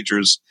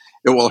procedures.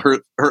 It will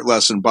hurt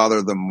less and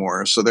bother them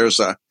more. So there's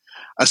a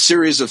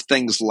series of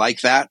things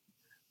like that.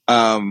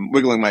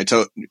 Wiggling my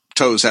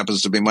toes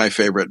happens to be my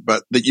favorite,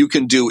 but that you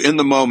can do in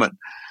the moment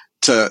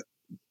to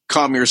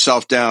calm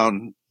yourself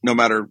down no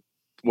matter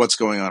what's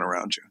going on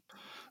around you.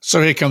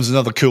 So here comes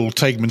another cool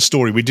Taigman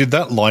story. We did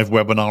that live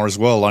webinar as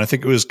well. I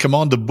think it was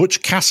Commander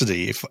Butch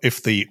Cassidy,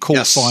 if the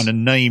call sign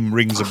and name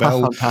rings a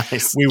bell.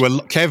 Nice. We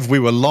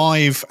were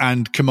live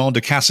and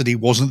Commander Cassidy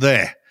wasn't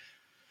there.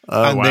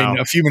 Then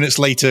a few minutes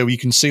later, you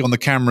can see on the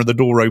camera, the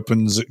door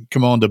opens.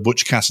 Commander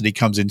Butch Cassidy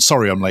comes in.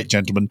 "Sorry, I'm late,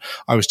 gentlemen.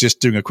 I was just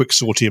doing a quick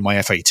sortie in my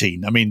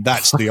F-18. I mean,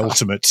 that's the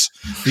ultimate,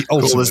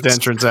 coolest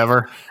entrance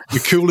ever. The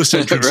coolest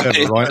entrance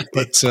ever, right?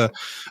 But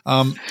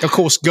of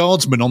course,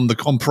 guardsmen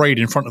on parade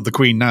in front of the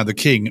Queen, now the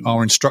King,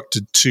 are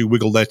instructed to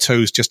wiggle their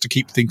toes just to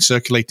keep things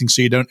circulating,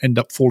 so you don't end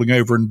up falling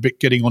over and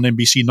getting on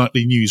NBC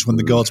Nightly News when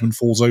the guardsman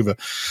falls over,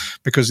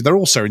 because they're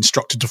also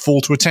instructed to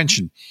fall to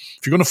attention.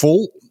 If you're going to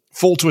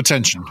fall to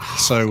attention.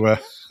 So,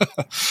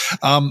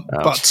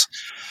 but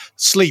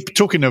sleep,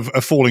 talking of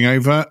falling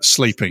over,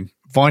 sleeping,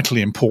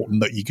 vitally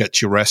important that you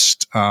get your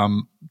rest.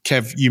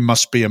 Kev, you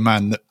must be a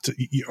man that,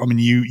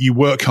 you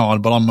work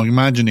hard, but I'm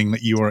imagining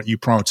that you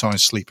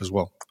prioritize sleep as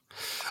well.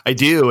 I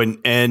do.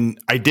 And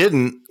I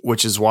didn't,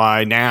 which is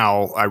why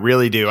now I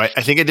really do. I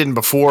think I didn't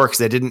before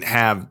because I didn't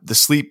have the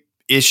sleep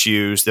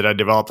issues that I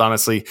developed.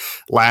 Honestly,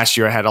 last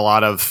year I had a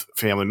lot of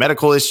family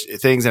medical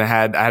things, and I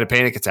had a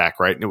panic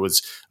attack, right? And it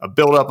was a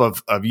buildup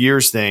of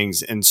years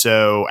things. And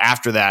so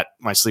after that,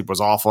 my sleep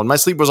was awful, and my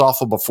sleep was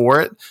awful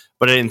before it,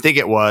 but I didn't think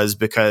it was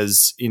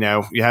because, you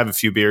have a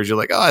few beers. You're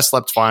like, oh, I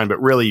slept fine,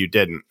 but really you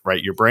didn't,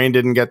 right? Your brain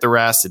didn't get the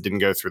rest. It didn't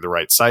go through the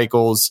right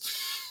cycles.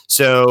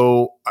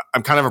 So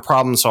I'm kind of a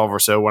problem solver.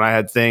 So when I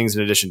had things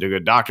in addition to a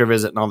good doctor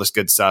visit and all this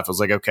good stuff, I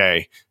was like,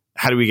 okay,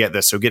 how do we get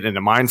this? So getting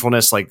into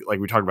mindfulness, like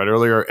we talked about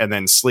earlier, and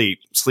then sleep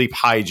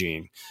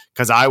hygiene.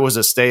 Because I was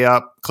a stay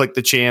up, click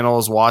the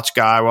channels, watch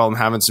guy while I'm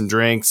having some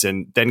drinks,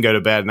 and then go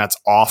to bed. And that's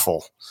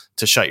awful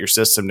to shut your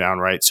system down,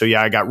 right? So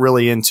yeah, I got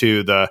really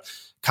into the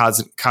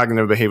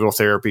cognitive behavioral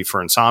therapy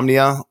for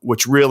insomnia,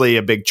 which really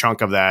a big chunk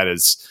of that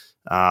is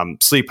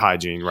sleep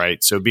hygiene,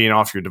 right? So being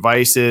off your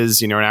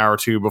devices, an hour or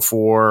two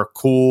before,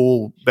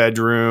 cool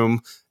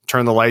bedroom,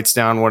 turn the lights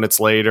down when it's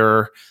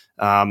later.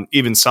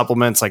 Even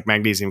supplements like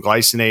magnesium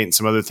glycinate and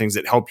some other things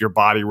that help your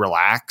body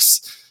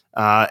relax,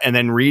 and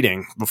then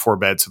reading before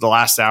bed. So the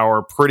last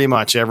hour, pretty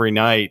much every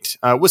night,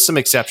 with some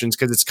exceptions,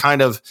 because it's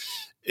kind of,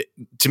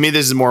 to me,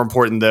 this is more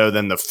important though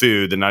than the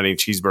food, the not eating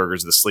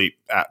cheeseburgers, the sleep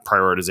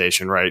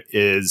prioritization, right?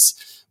 Is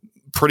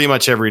pretty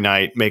much every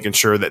night making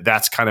sure that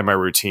that's kind of my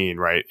routine,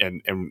 right?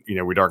 And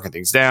we darken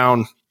things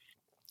down.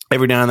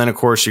 Every now and then, of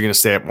course, you're going to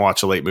stay up and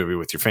watch a late movie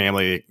with your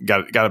family.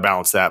 Got to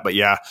balance that. But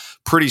yeah,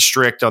 pretty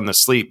strict on the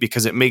sleep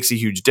because it makes a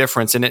huge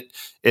difference. And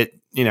it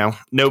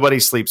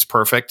nobody sleeps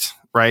perfect,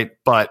 right?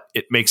 But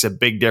it makes a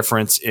big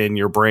difference in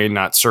your brain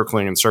not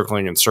circling and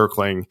circling and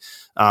circling.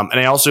 And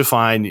I also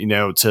find,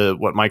 to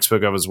what Mike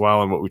spoke of as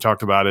well, and what we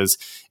talked about is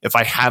if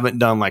I haven't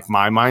done like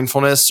my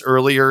mindfulness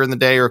earlier in the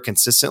day or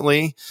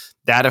consistently,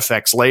 that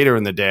affects later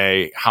in the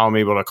day how I'm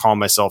able to calm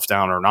myself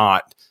down or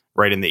not.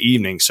 Right in the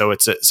evening. So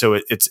it's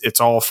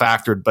all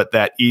factored, but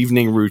that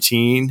evening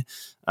routine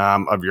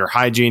of your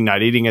hygiene,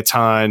 not eating a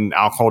ton,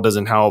 alcohol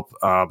doesn't help,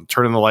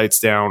 turning the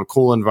lights down,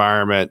 cool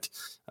environment.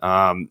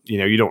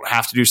 You don't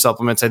have to do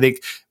supplements. I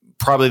think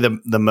probably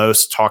the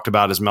most talked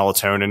about is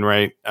melatonin,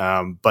 right?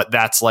 But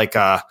that's like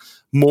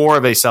more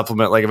of a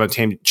supplement, like if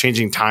I'm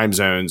changing time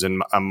zones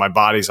and my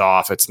body's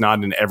off, it's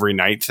not an every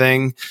night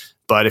thing.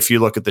 But if you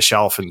look at the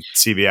shelf in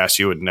CVS,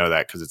 you would know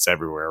that because it's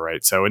everywhere,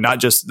 right? So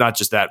not just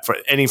that for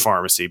any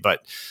pharmacy,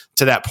 but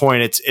to that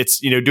point, it's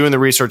doing the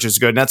research is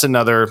good. And that's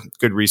another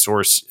good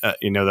resource, that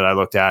I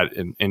looked at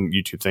in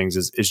YouTube things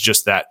is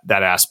just that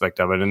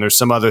aspect of it. And there's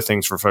some other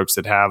things for folks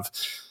that have,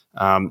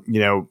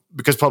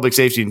 because public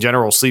safety in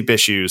general, sleep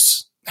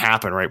issues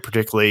happen, right?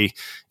 Particularly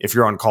if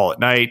you're on call at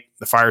night,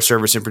 the fire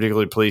service and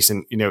particularly police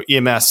and,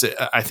 EMS,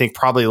 I think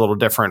probably a little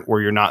different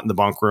where you're not in the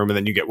bunk room and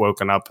then you get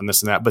woken up and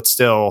this and that, but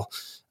still,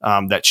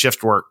 that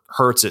shift work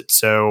hurts it.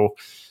 So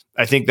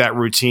I think that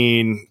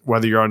routine,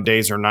 whether you're on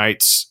days or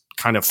nights,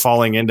 kind of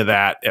falling into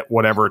that at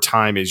whatever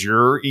time is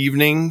your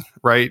evening,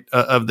 right,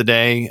 of the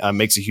day,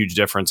 makes a huge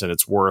difference, and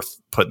it's worth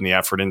putting the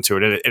effort into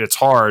it. And it's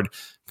hard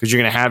because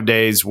you're going to have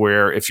days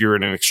where if you're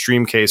in an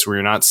extreme case where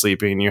you're not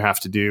sleeping, you have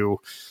to do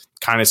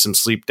kind of some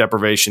sleep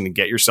deprivation to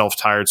get yourself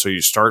tired so you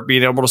start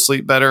being able to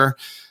sleep better.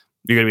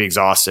 You're going to be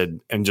exhausted,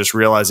 and just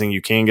realizing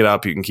you can get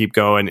up, you can keep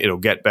going, it'll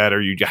get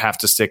better. You have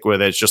to stick with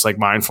it. It's just like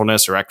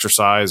mindfulness or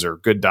exercise or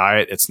good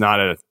diet. It's not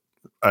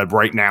a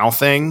right now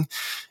thing.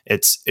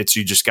 It's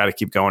you just got to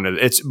keep going.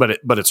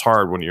 But it's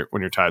hard when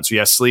you're tired. So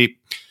yes, sleep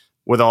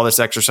with all this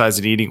exercise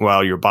and eating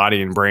well, your body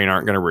and brain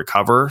aren't going to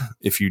recover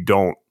if you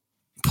don't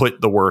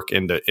put the work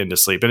into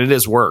sleep. And it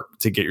is work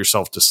to get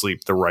yourself to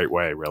sleep the right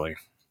way, really.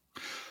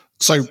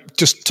 So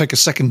just take a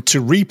second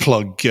to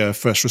replug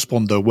First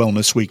Responder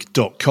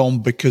wellnessweek.com,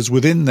 because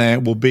within there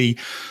will be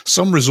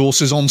some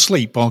resources on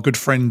sleep. Our good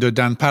friend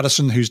Dan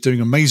Patterson, who's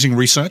doing amazing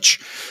research.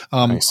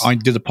 Nice. I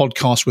did a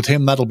podcast with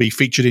him. That'll be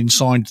featured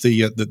inside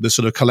the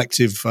sort of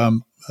collective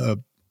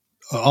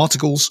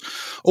articles.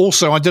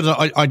 Also,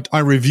 I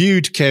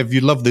reviewed, Kev,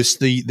 you love this,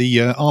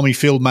 the Army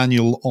Field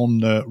Manual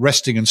on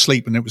resting and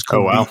sleep, and it was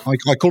called,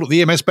 I call it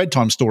the EMS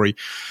Bedtime Story.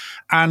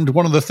 And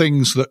one of the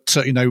things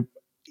that,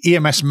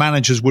 EMS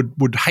managers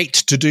would hate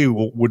to do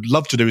or would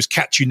love to do is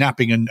catch you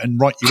napping and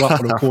write you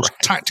up. But of course, right.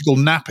 Tactical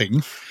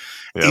napping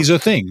is a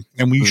thing,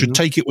 and we should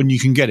take it when you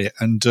can get it.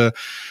 And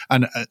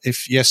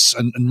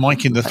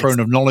Mike in the throne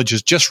of knowledge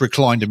has just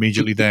reclined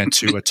immediately there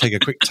to take a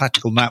quick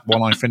tactical nap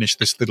while I finish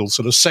this little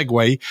sort of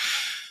segue.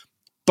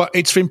 But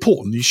it's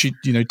important. You should,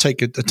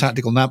 take a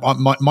tactical nap.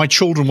 My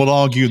children will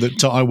argue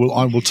that I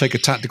will take a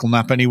tactical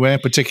nap anywhere,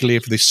 particularly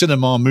if the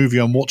cinema movie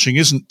I'm watching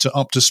isn't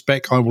up to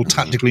spec. I will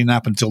tactically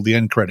nap until the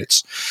end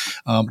credits.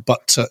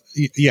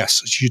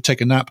 Yes, you should take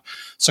a nap.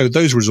 So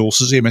those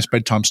resources, EMS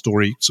Bedtime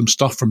Story, some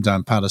stuff from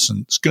Dan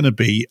Patterson, it's going to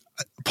be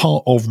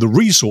part of the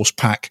resource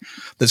pack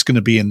that's going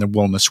to be in the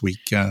Wellness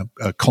Week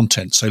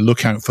content. So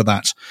look out for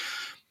that.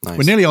 Nice.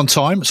 We're nearly on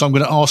time, so I'm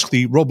going to ask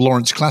the Rob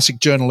Lawrence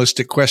classic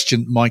journalistic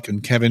question, Mike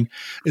and Kevin.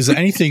 Is there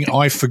anything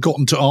I've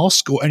forgotten to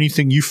ask or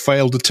anything you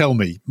failed to tell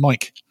me?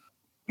 Mike?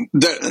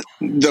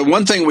 The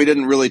one thing we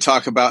didn't really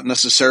talk about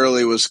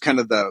necessarily was kind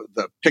of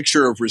the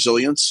picture of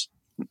resilience.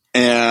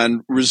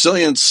 And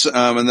resilience,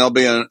 and there'll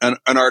be an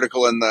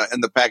article in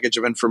the package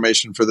of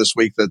information for this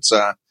week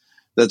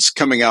that's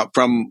coming out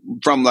from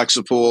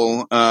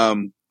Lexipol,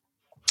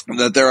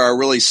 that there are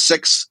really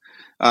 6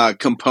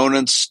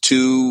 components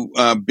to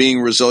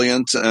being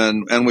resilient,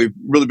 and we've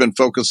really been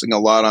focusing a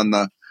lot on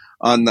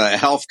the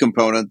health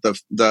component,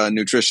 the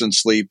nutrition,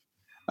 sleep,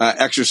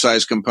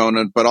 exercise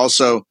component, but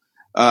also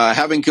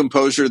having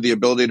composure, the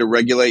ability to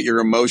regulate your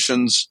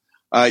emotions.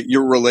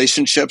 Your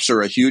relationships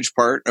are a huge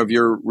part of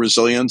your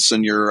resilience,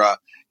 and your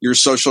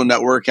social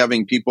network,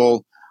 having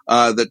people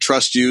that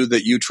trust you,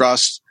 that you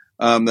trust,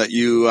 that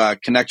you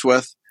connect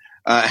with.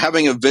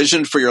 Having a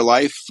vision for your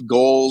life,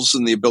 goals,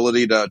 and the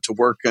ability to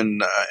work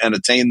and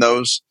attain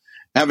those.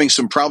 Having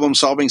some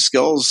problem-solving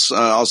skills,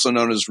 also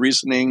known as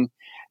reasoning.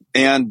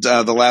 And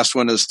the last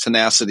one is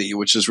tenacity,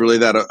 which is really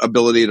that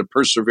ability to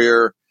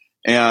persevere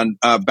and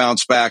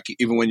bounce back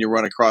even when you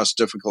run across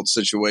difficult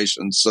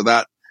situations. So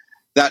that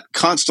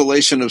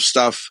constellation of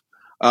stuff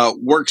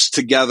works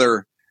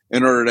together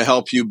in order to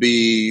help you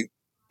be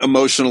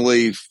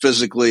emotionally,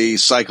 physically,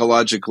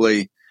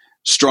 psychologically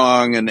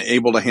strong and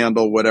able to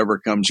handle whatever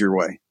comes your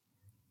way.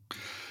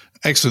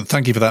 Excellent.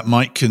 Thank you for that,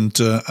 Mike. And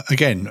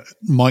again,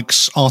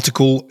 Mike's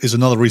article is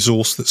another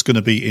resource that's going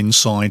to be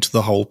inside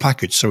the whole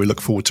package. So we look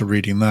forward to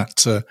reading that.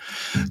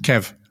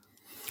 Kev?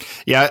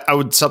 Yeah, I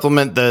would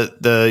supplement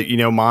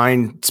the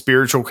mind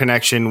spiritual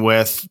connection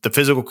with the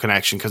physical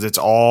connection, because it's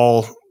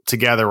all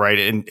together, right?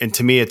 And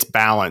to me, it's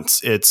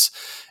balance. It's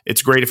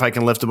great if I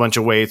can lift a bunch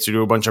of weights or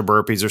do a bunch of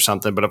burpees or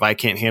something, but if I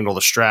can't handle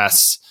the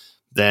stress,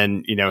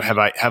 then have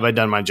I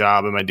done my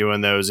job? Am I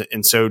doing those?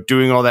 And so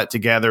doing all that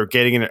together,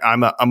 getting in.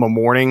 I'm a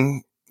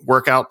morning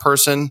workout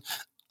person.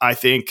 I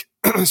think,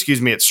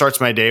 excuse me, it starts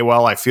my day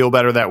well. I feel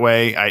better that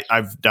way.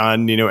 I've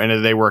done end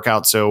of the day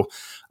workout, so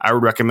I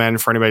would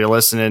recommend for anybody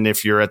listening,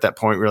 if you're at that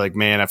point where you're like,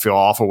 man, I feel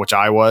awful, which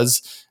I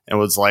was, and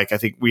was like, I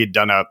think we had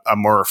done a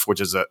Murph,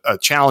 which is a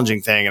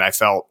challenging thing, and I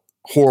felt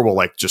horrible,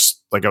 like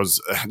I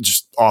was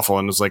just awful,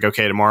 and was like,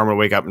 okay, tomorrow I'm gonna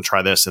wake up and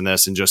try this and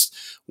this, and just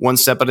one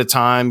step at a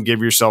time.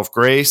 Give yourself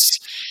grace.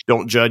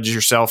 Don't judge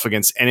yourself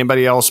against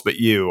anybody else but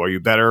you. Are you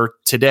better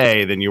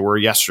today than you were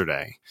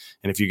yesterday?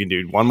 And if you can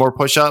do one more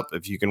push up,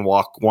 if you can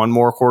walk one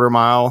more quarter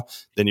mile,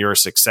 then you're a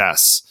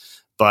success.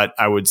 But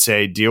I would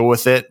say deal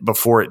with it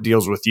before it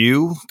deals with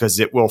you, because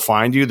it will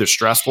find you. The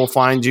stress will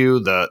find you.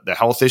 The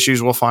health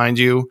issues will find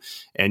you.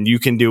 And you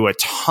can do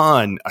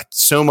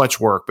so much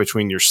work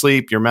between your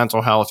sleep, your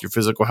mental health, your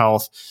physical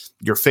health,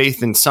 your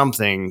faith in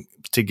something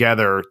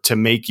together to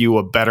make you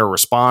a better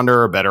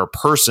responder, a better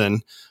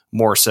person,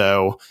 more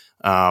so,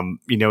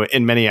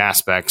 in many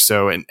aspects.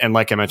 So, and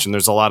like I mentioned,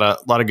 there's a lot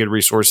of good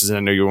resources, and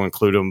I know you'll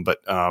include them, but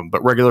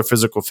regular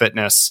physical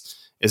fitness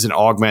is an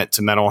augment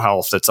to mental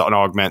health. That's an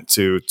augment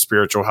to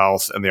spiritual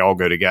health, and they all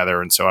go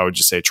together. And so I would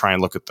just say, try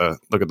and look at the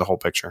whole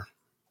picture.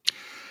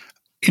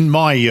 In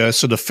my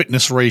sort of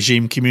fitness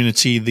regime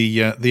community, the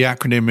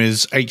acronym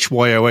is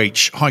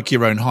HYOH, hike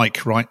your own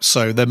hike, right?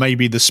 So there may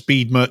be the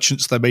speed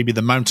merchants, there may be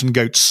the mountain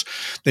goats,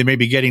 they may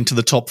be getting to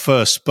the top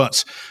first,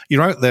 but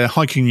you're out there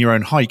hiking your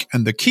own hike.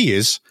 And the key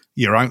is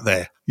you're out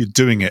there, you're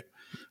doing it.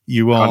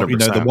 You are,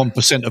 100%. The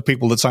 1% of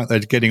people that's out there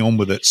getting on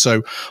with it.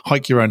 So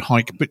hike your own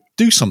hike, but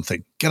do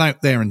something. Get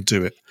out there and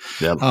do it.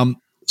 Yep.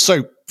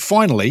 So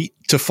finally,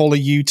 to follow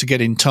you, to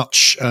get in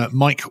touch,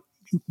 Mike,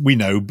 we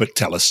know, but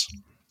tell us.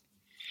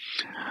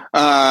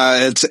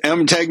 It's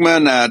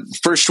mtegman at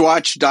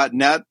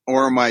firstwatch.net,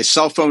 or my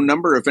cell phone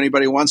number, if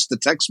anybody wants to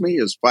text me,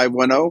 is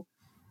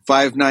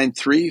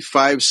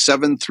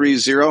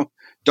 510-593-5730.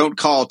 Don't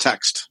call,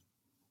 text.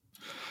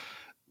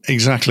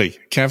 Exactly.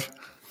 Kev?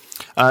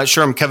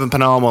 Sure. I'm Kevin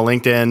Pennell. I'm on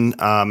LinkedIn.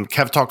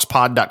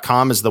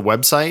 KevTalksPod.com is the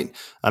website.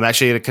 I'm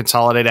actually at a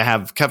Consolidate. I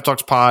have Kev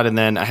Talks Pod, and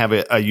then I have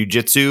a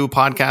Jiu-Jitsu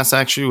podcast,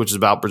 actually, which is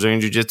about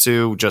Brazilian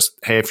Jiu-Jitsu. Just,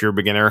 hey, if you're a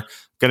beginner,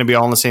 going to be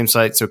all on the same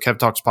site. So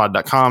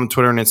KevTalksPod.com,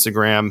 Twitter and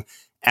Instagram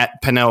at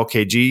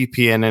PennellKG,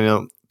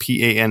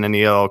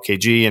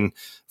 PANNELKG. And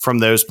from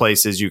those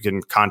places, you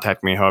can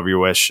contact me however you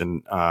wish,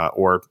 and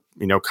or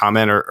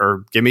comment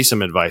or give me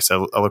some advice. I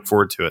look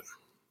forward to it.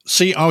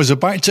 See, I was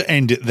about to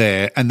end it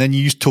there, and then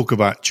you talk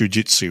about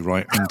jiu-jitsu,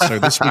 right? And so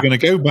we're going to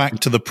go back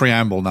to the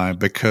preamble now,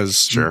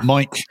 because sure.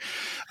 Mike,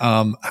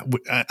 and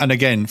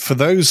again, for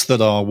those that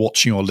are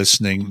watching or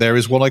listening, there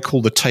is what I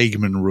call the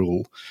Taigman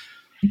rule.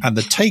 And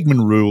the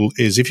Taigman rule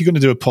is, if you're going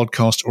to do a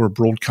podcast or a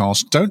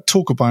broadcast, don't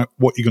talk about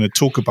what you're going to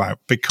talk about,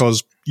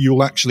 because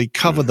you'll actually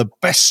cover the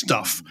best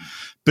stuff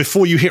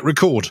before you hit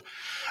record.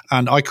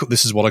 And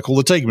this is what I call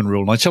the Taigman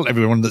rule. And I tell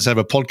everyone that's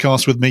ever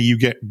podcast with me,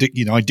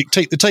 I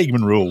dictate the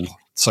Taigman rule.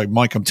 So,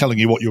 Mike, I'm telling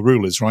you what your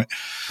rule is, right?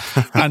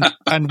 And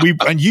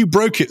you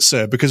broke it,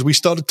 sir, because we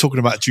started talking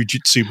about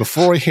jiu-jitsu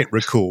before I hit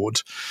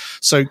record.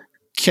 So,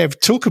 Kev,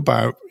 talk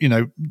about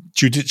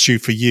jiu-jitsu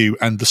for you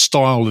and the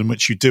style in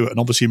which you do it. And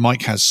obviously,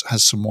 Mike has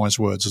some wise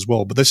words as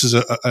well. But this is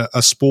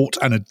a sport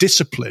and a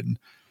discipline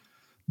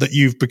that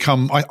you've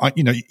become.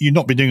 You've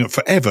not been doing it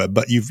forever,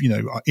 but you've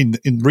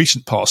in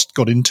recent past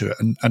got into it,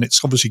 and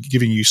it's obviously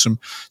giving you some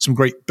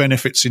great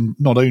benefits in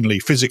not only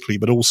physically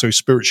but also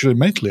spiritually and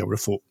mentally, I would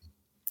have thought.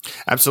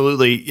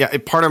 Absolutely. Yeah.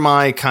 Part of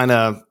my kind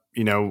of,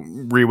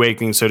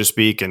 reawakening, so to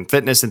speak, and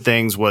fitness and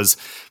things was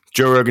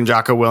Joe Rogan,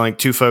 Jocko Willink,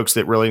 two folks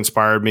that really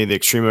inspired me. The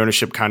extreme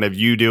ownership kind of,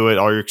 you do it,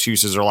 all your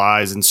excuses are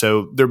lies. And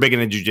so they're big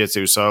into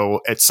jiu-jitsu.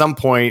 So at some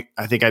point,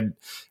 I think I'd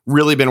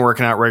really been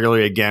working out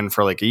regularly again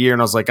for like a year.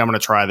 And I was like, I'm going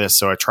to try this.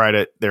 So I tried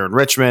it there in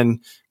Richmond.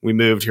 We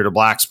moved here to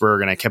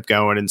Blacksburg, and I kept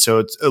going. And so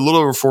it's a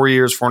little over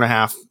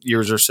 4.5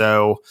 years or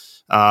so.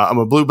 I'm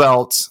a blue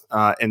belt.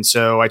 And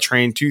so I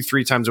train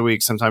 2-3 times a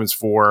week, sometimes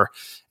 4.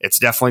 It's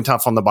definitely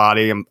tough on the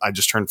body. I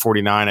just turned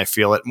 49. I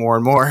feel it more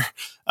and more.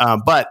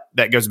 But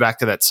that goes back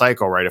to that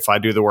cycle, right? If I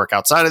do the work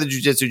outside of the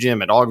jiu-jitsu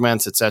gym, it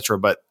augments, et cetera.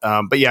 But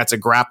yeah, it's a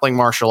grappling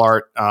martial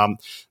art. The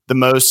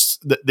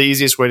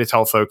easiest way to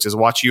tell folks is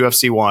watch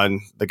UFC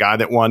 1. The guy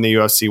that won the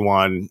UFC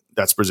 1,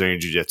 that's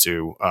Brazilian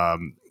Jiu-Jitsu.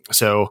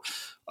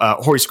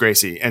 Royce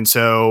Gracie. And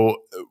so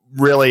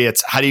really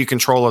it's, how do you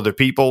control other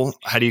people?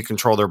 How do you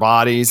control their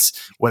bodies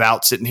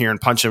without sitting here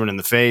and punching them in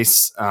the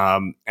face?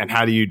 And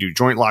how do you do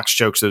joint locks,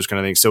 chokes, those kind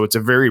of things? So it's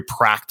a very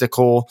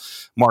practical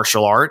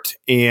martial art,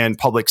 and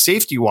public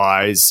safety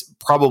wise,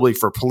 probably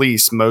for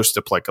police most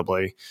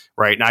applicably,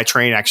 right? And I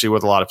train actually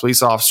with a lot of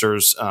police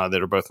officers that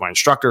are both my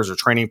instructors or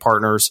training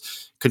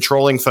partners,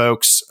 controlling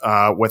folks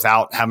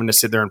without having to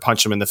sit there and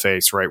punch them in the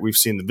face, right? We've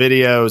seen the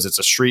videos. It's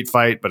a street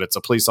fight, but it's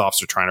a police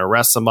officer trying to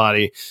arrest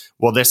somebody.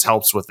 Well, this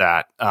helps with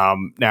that.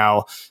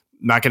 Now,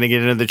 I'm not going to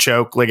get into the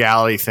choke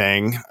legality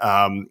thing.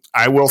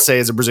 I will say,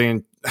 as a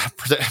Brazilian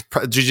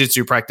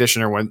jiu-jitsu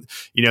practitioner, when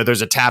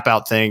there's a tap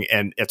out thing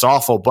and it's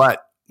awful,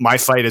 but my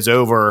fight is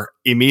over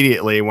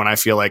immediately when I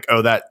feel like,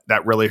 oh, that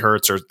really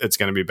hurts or it's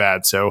going to be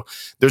bad. So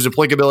there's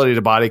applicability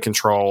to body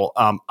control.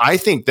 I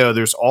think, though,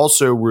 there's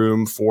also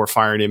room for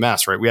fire and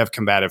EMS, right? We have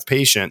combative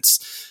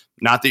patients.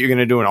 Not that you're going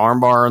to do an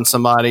armbar on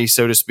somebody,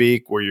 so to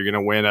speak, where you're going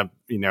to win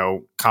a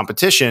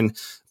competition.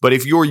 But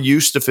if you're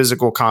used to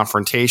physical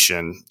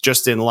confrontation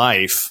just in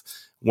life,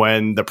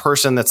 when the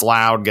person that's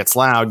loud gets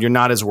loud, you're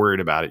not as worried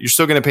about it. You're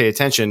still going to pay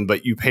attention,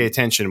 but you pay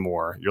attention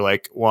more. You're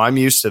like, well, I'm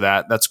used to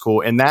that. That's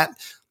cool. And that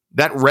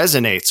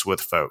resonates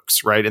with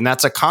folks, right? And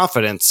that's a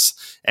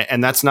confidence.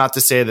 And that's not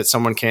to say that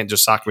someone can't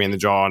just sock me in the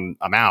jaw and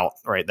I'm out,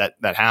 right?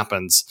 That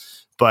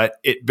happens. But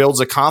it builds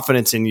a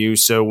confidence in you.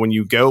 So when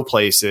you go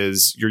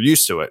places, you're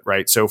used to it,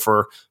 right? So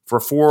for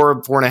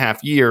 4.5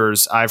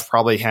 years, I've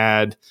probably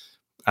had,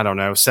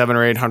 700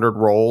 or 800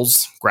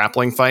 rolls,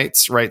 grappling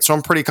fights, right? So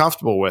I'm pretty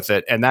comfortable with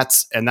it. And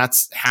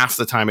that's half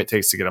the time it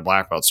takes to get a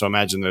black belt. So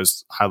imagine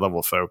those high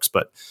level folks.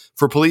 But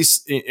for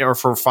police or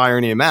for fire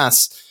and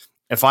EMS,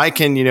 if I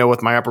can,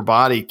 with my upper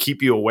body,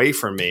 keep you away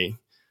from me,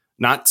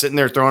 not sitting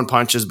there throwing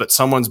punches, but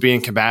someone's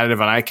being combative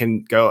and I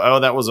can go, oh,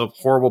 that was a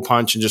horrible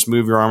punch, and just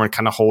move your arm and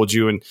kind of hold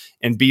you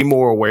and be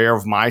more aware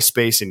of my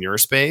space and your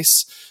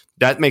space.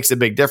 That makes a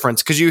big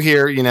difference, because you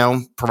hear,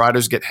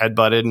 providers get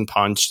headbutted and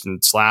punched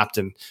and slapped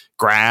and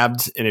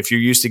grabbed. And if you're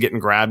used to getting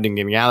grabbed and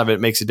getting out of it,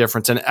 it makes a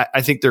difference. And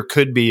I think there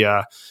could be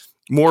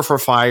more for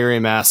fire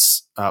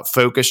EMS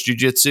focused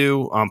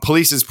jiu-jitsu.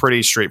 Police is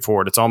pretty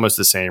straightforward. It's almost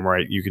the same,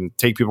 right? You can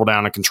take people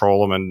down and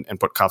control them and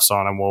put cuffs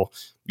on them. Well,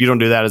 you don't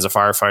do that as a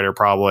firefighter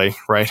probably,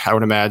 right? I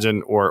would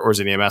imagine, or as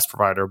an EMS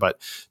provider, but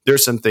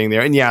there's something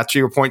there. And yeah, to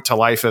your point, to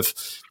life,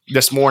 if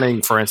this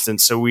morning, for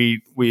instance, so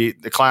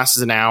the class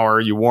is an hour,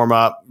 you warm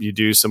up, you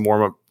do some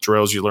warm-up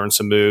drills, you learn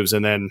some moves,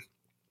 and then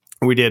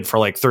we did for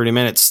like 30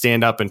 minutes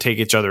stand up and take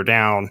each other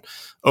down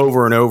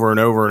over and over and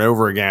over and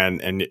over again.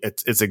 And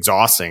it's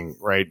exhausting,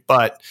 right?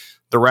 But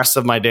the rest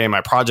of my day,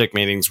 my project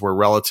meetings were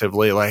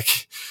relatively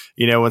like,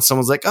 when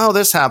someone's like, oh,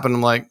 this happened,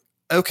 I'm like,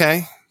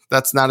 okay,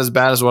 that's not as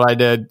bad as what I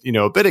did,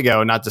 a bit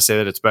ago. Not to say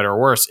that it's better or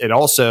worse. It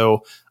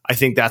also, I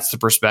think that's the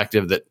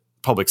perspective that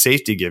public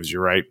safety gives you,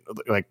 right?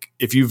 Like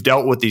if you've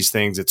dealt with these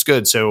things, it's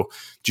good. So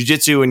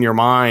jiu-jitsu in your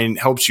mind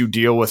helps you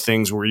deal with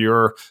things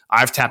where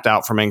I've tapped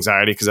out from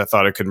anxiety because I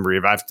thought I couldn't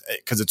breathe.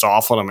 Because it's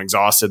awful and I'm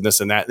exhausted,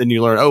 this and that. Then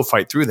you learn, oh,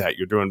 fight through that.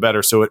 You're doing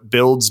better. So it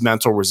builds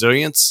mental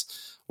resilience,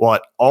 while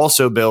it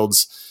also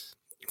builds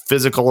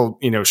physical,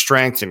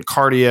 strength and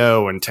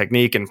cardio and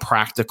technique and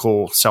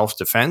practical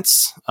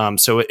self-defense.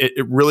 So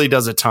it really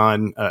does a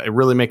ton. It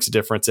really makes a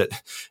difference.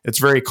 It's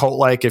very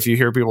cult-like. If you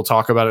hear people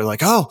talk about it,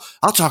 like, oh,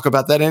 I'll talk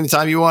about that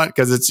anytime you want.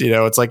 Because it's,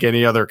 it's like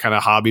any other kind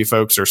of hobby,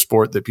 folks, or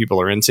sport that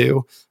people are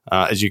into,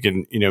 as you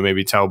can,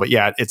 maybe tell. But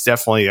yeah, it's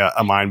definitely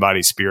a mind,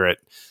 body, spirit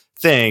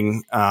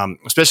thing,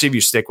 especially if you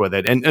stick with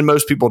it. And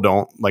most people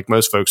don't. Like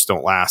most folks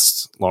don't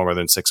last longer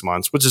than 6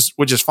 months,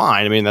 which is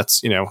fine. I mean,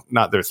 that's,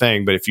 not their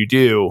thing. But if you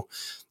do,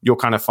 you'll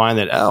kind of find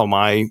that,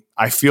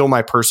 I feel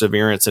my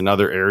perseverance in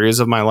other areas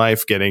of my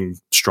life getting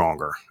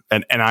stronger,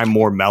 and I'm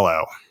more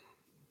mellow.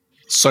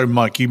 So,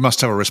 Mike, you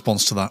must have a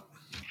response to that.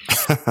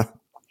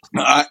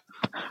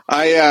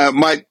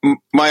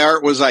 My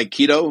art was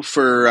Aikido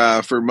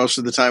for most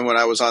of the time when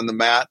I was on the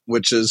mat,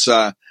 which is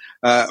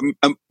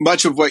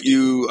much of what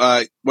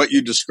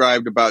you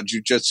described about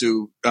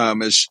jiu-jitsu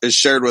is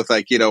shared with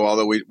Aikido,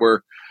 although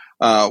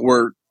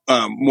we're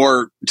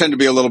more tend to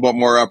be a little bit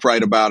more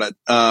upright about it.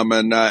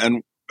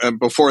 And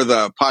before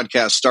the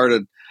podcast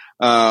started,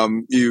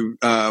 you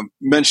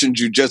mentioned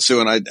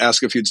jiu-jitsu, and I'd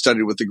ask if you'd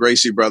studied with the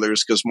Gracie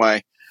brothers, because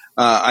my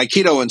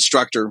Aikido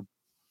instructor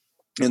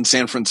in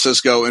San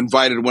Francisco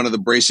invited one of the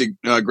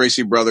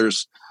Gracie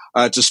brothers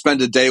to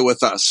spend a day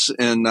with us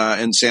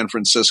in San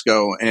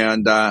Francisco,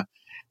 and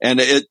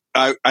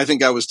I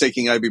think I was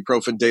taking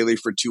ibuprofen daily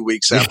for 2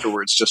 weeks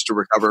afterwards just to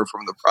recover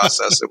from the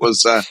process. It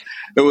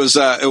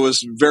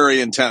was very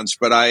intense,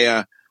 but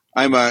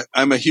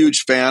I'm a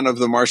huge fan of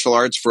the martial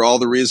arts for all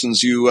the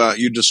reasons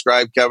you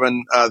described,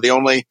 Kevin. The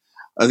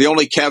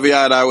only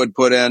caveat I would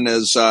put in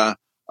is a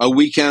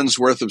weekend's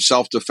worth of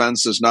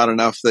self-defense is not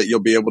enough that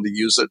you'll be able to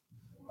use it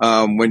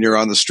when you're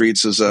on the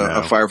streets as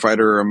a firefighter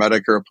or a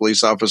medic or a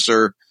police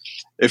officer.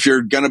 If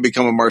you're going to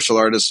become a martial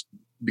artist,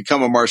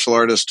 become a martial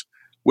artist.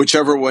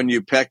 Whichever one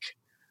you pick,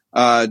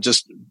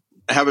 just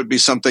have it be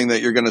something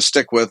that you're going to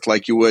stick with,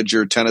 like you would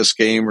your tennis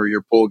game or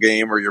your pool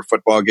game or your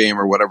football game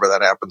or whatever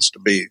that happens to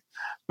be.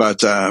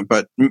 But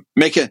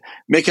make it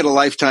a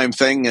lifetime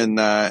thing, and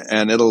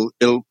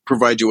it'll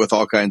provide you with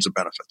all kinds of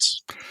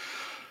benefits.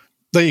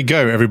 There you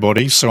go,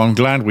 everybody. So I'm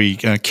glad we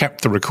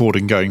kept the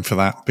recording going for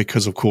that,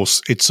 because, of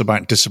course, it's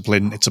about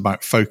discipline. It's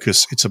about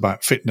focus. It's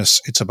about fitness.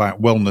 It's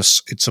about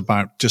wellness. It's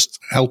about just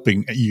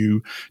helping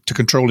you to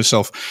control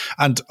yourself.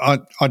 And I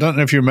don't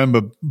know if you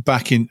remember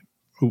back in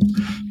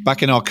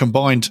our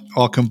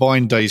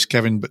combined days,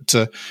 Kevin, but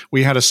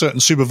we had a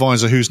certain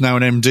supervisor who's now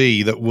an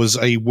MD that was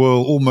a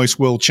almost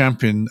world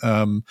champion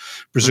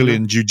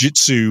Brazilian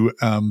jiu-jitsu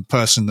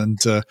person, and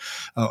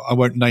I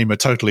won't name her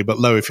totally, but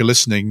Lo, if you're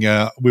listening,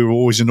 we were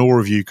always in awe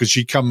of you, because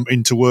she'd come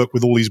into work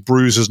with all these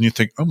bruises, and you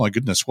think, oh my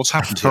goodness, what's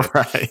happened here?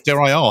 Right. Dare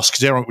I ask?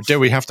 Dare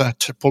we have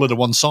to pull her to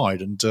one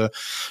side? And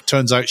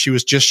turns out she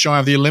was just shy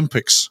of the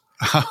Olympics.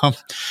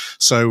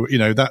 So,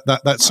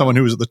 that's someone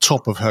who was at the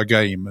top of her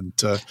game. And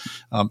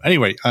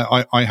anyway,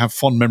 I have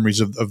fond memories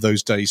of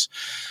those days.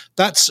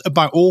 That's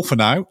about all for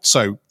now.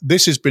 So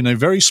this has been a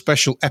very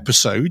special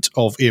episode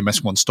of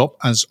EMS One Stop.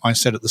 As I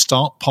said at the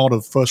start, part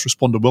of First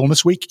Responder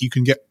Wellness Week. You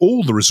can get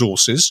all the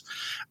resources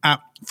at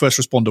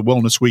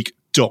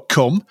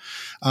firstresponderwellnessweek.com.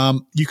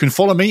 You can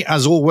follow me,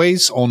 as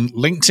always, on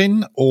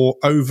LinkedIn or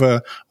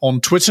over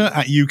on Twitter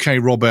at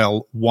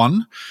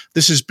UKRobL1.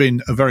 This has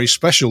been a very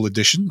special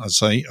edition, I'd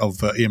say,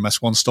 of EMS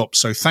One Stop.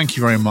 So thank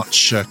you very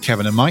much,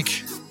 Kevin and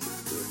Mike.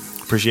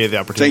 Appreciate the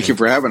opportunity. Thank you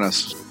for having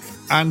us.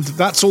 And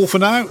that's all for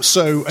now.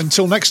 So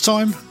until next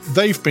time,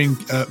 they've been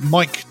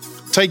Mike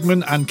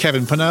Taigman and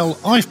Kevin Pennell.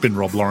 I've been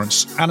Rob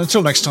Lawrence. And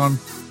until next time,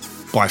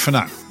 bye for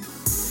now.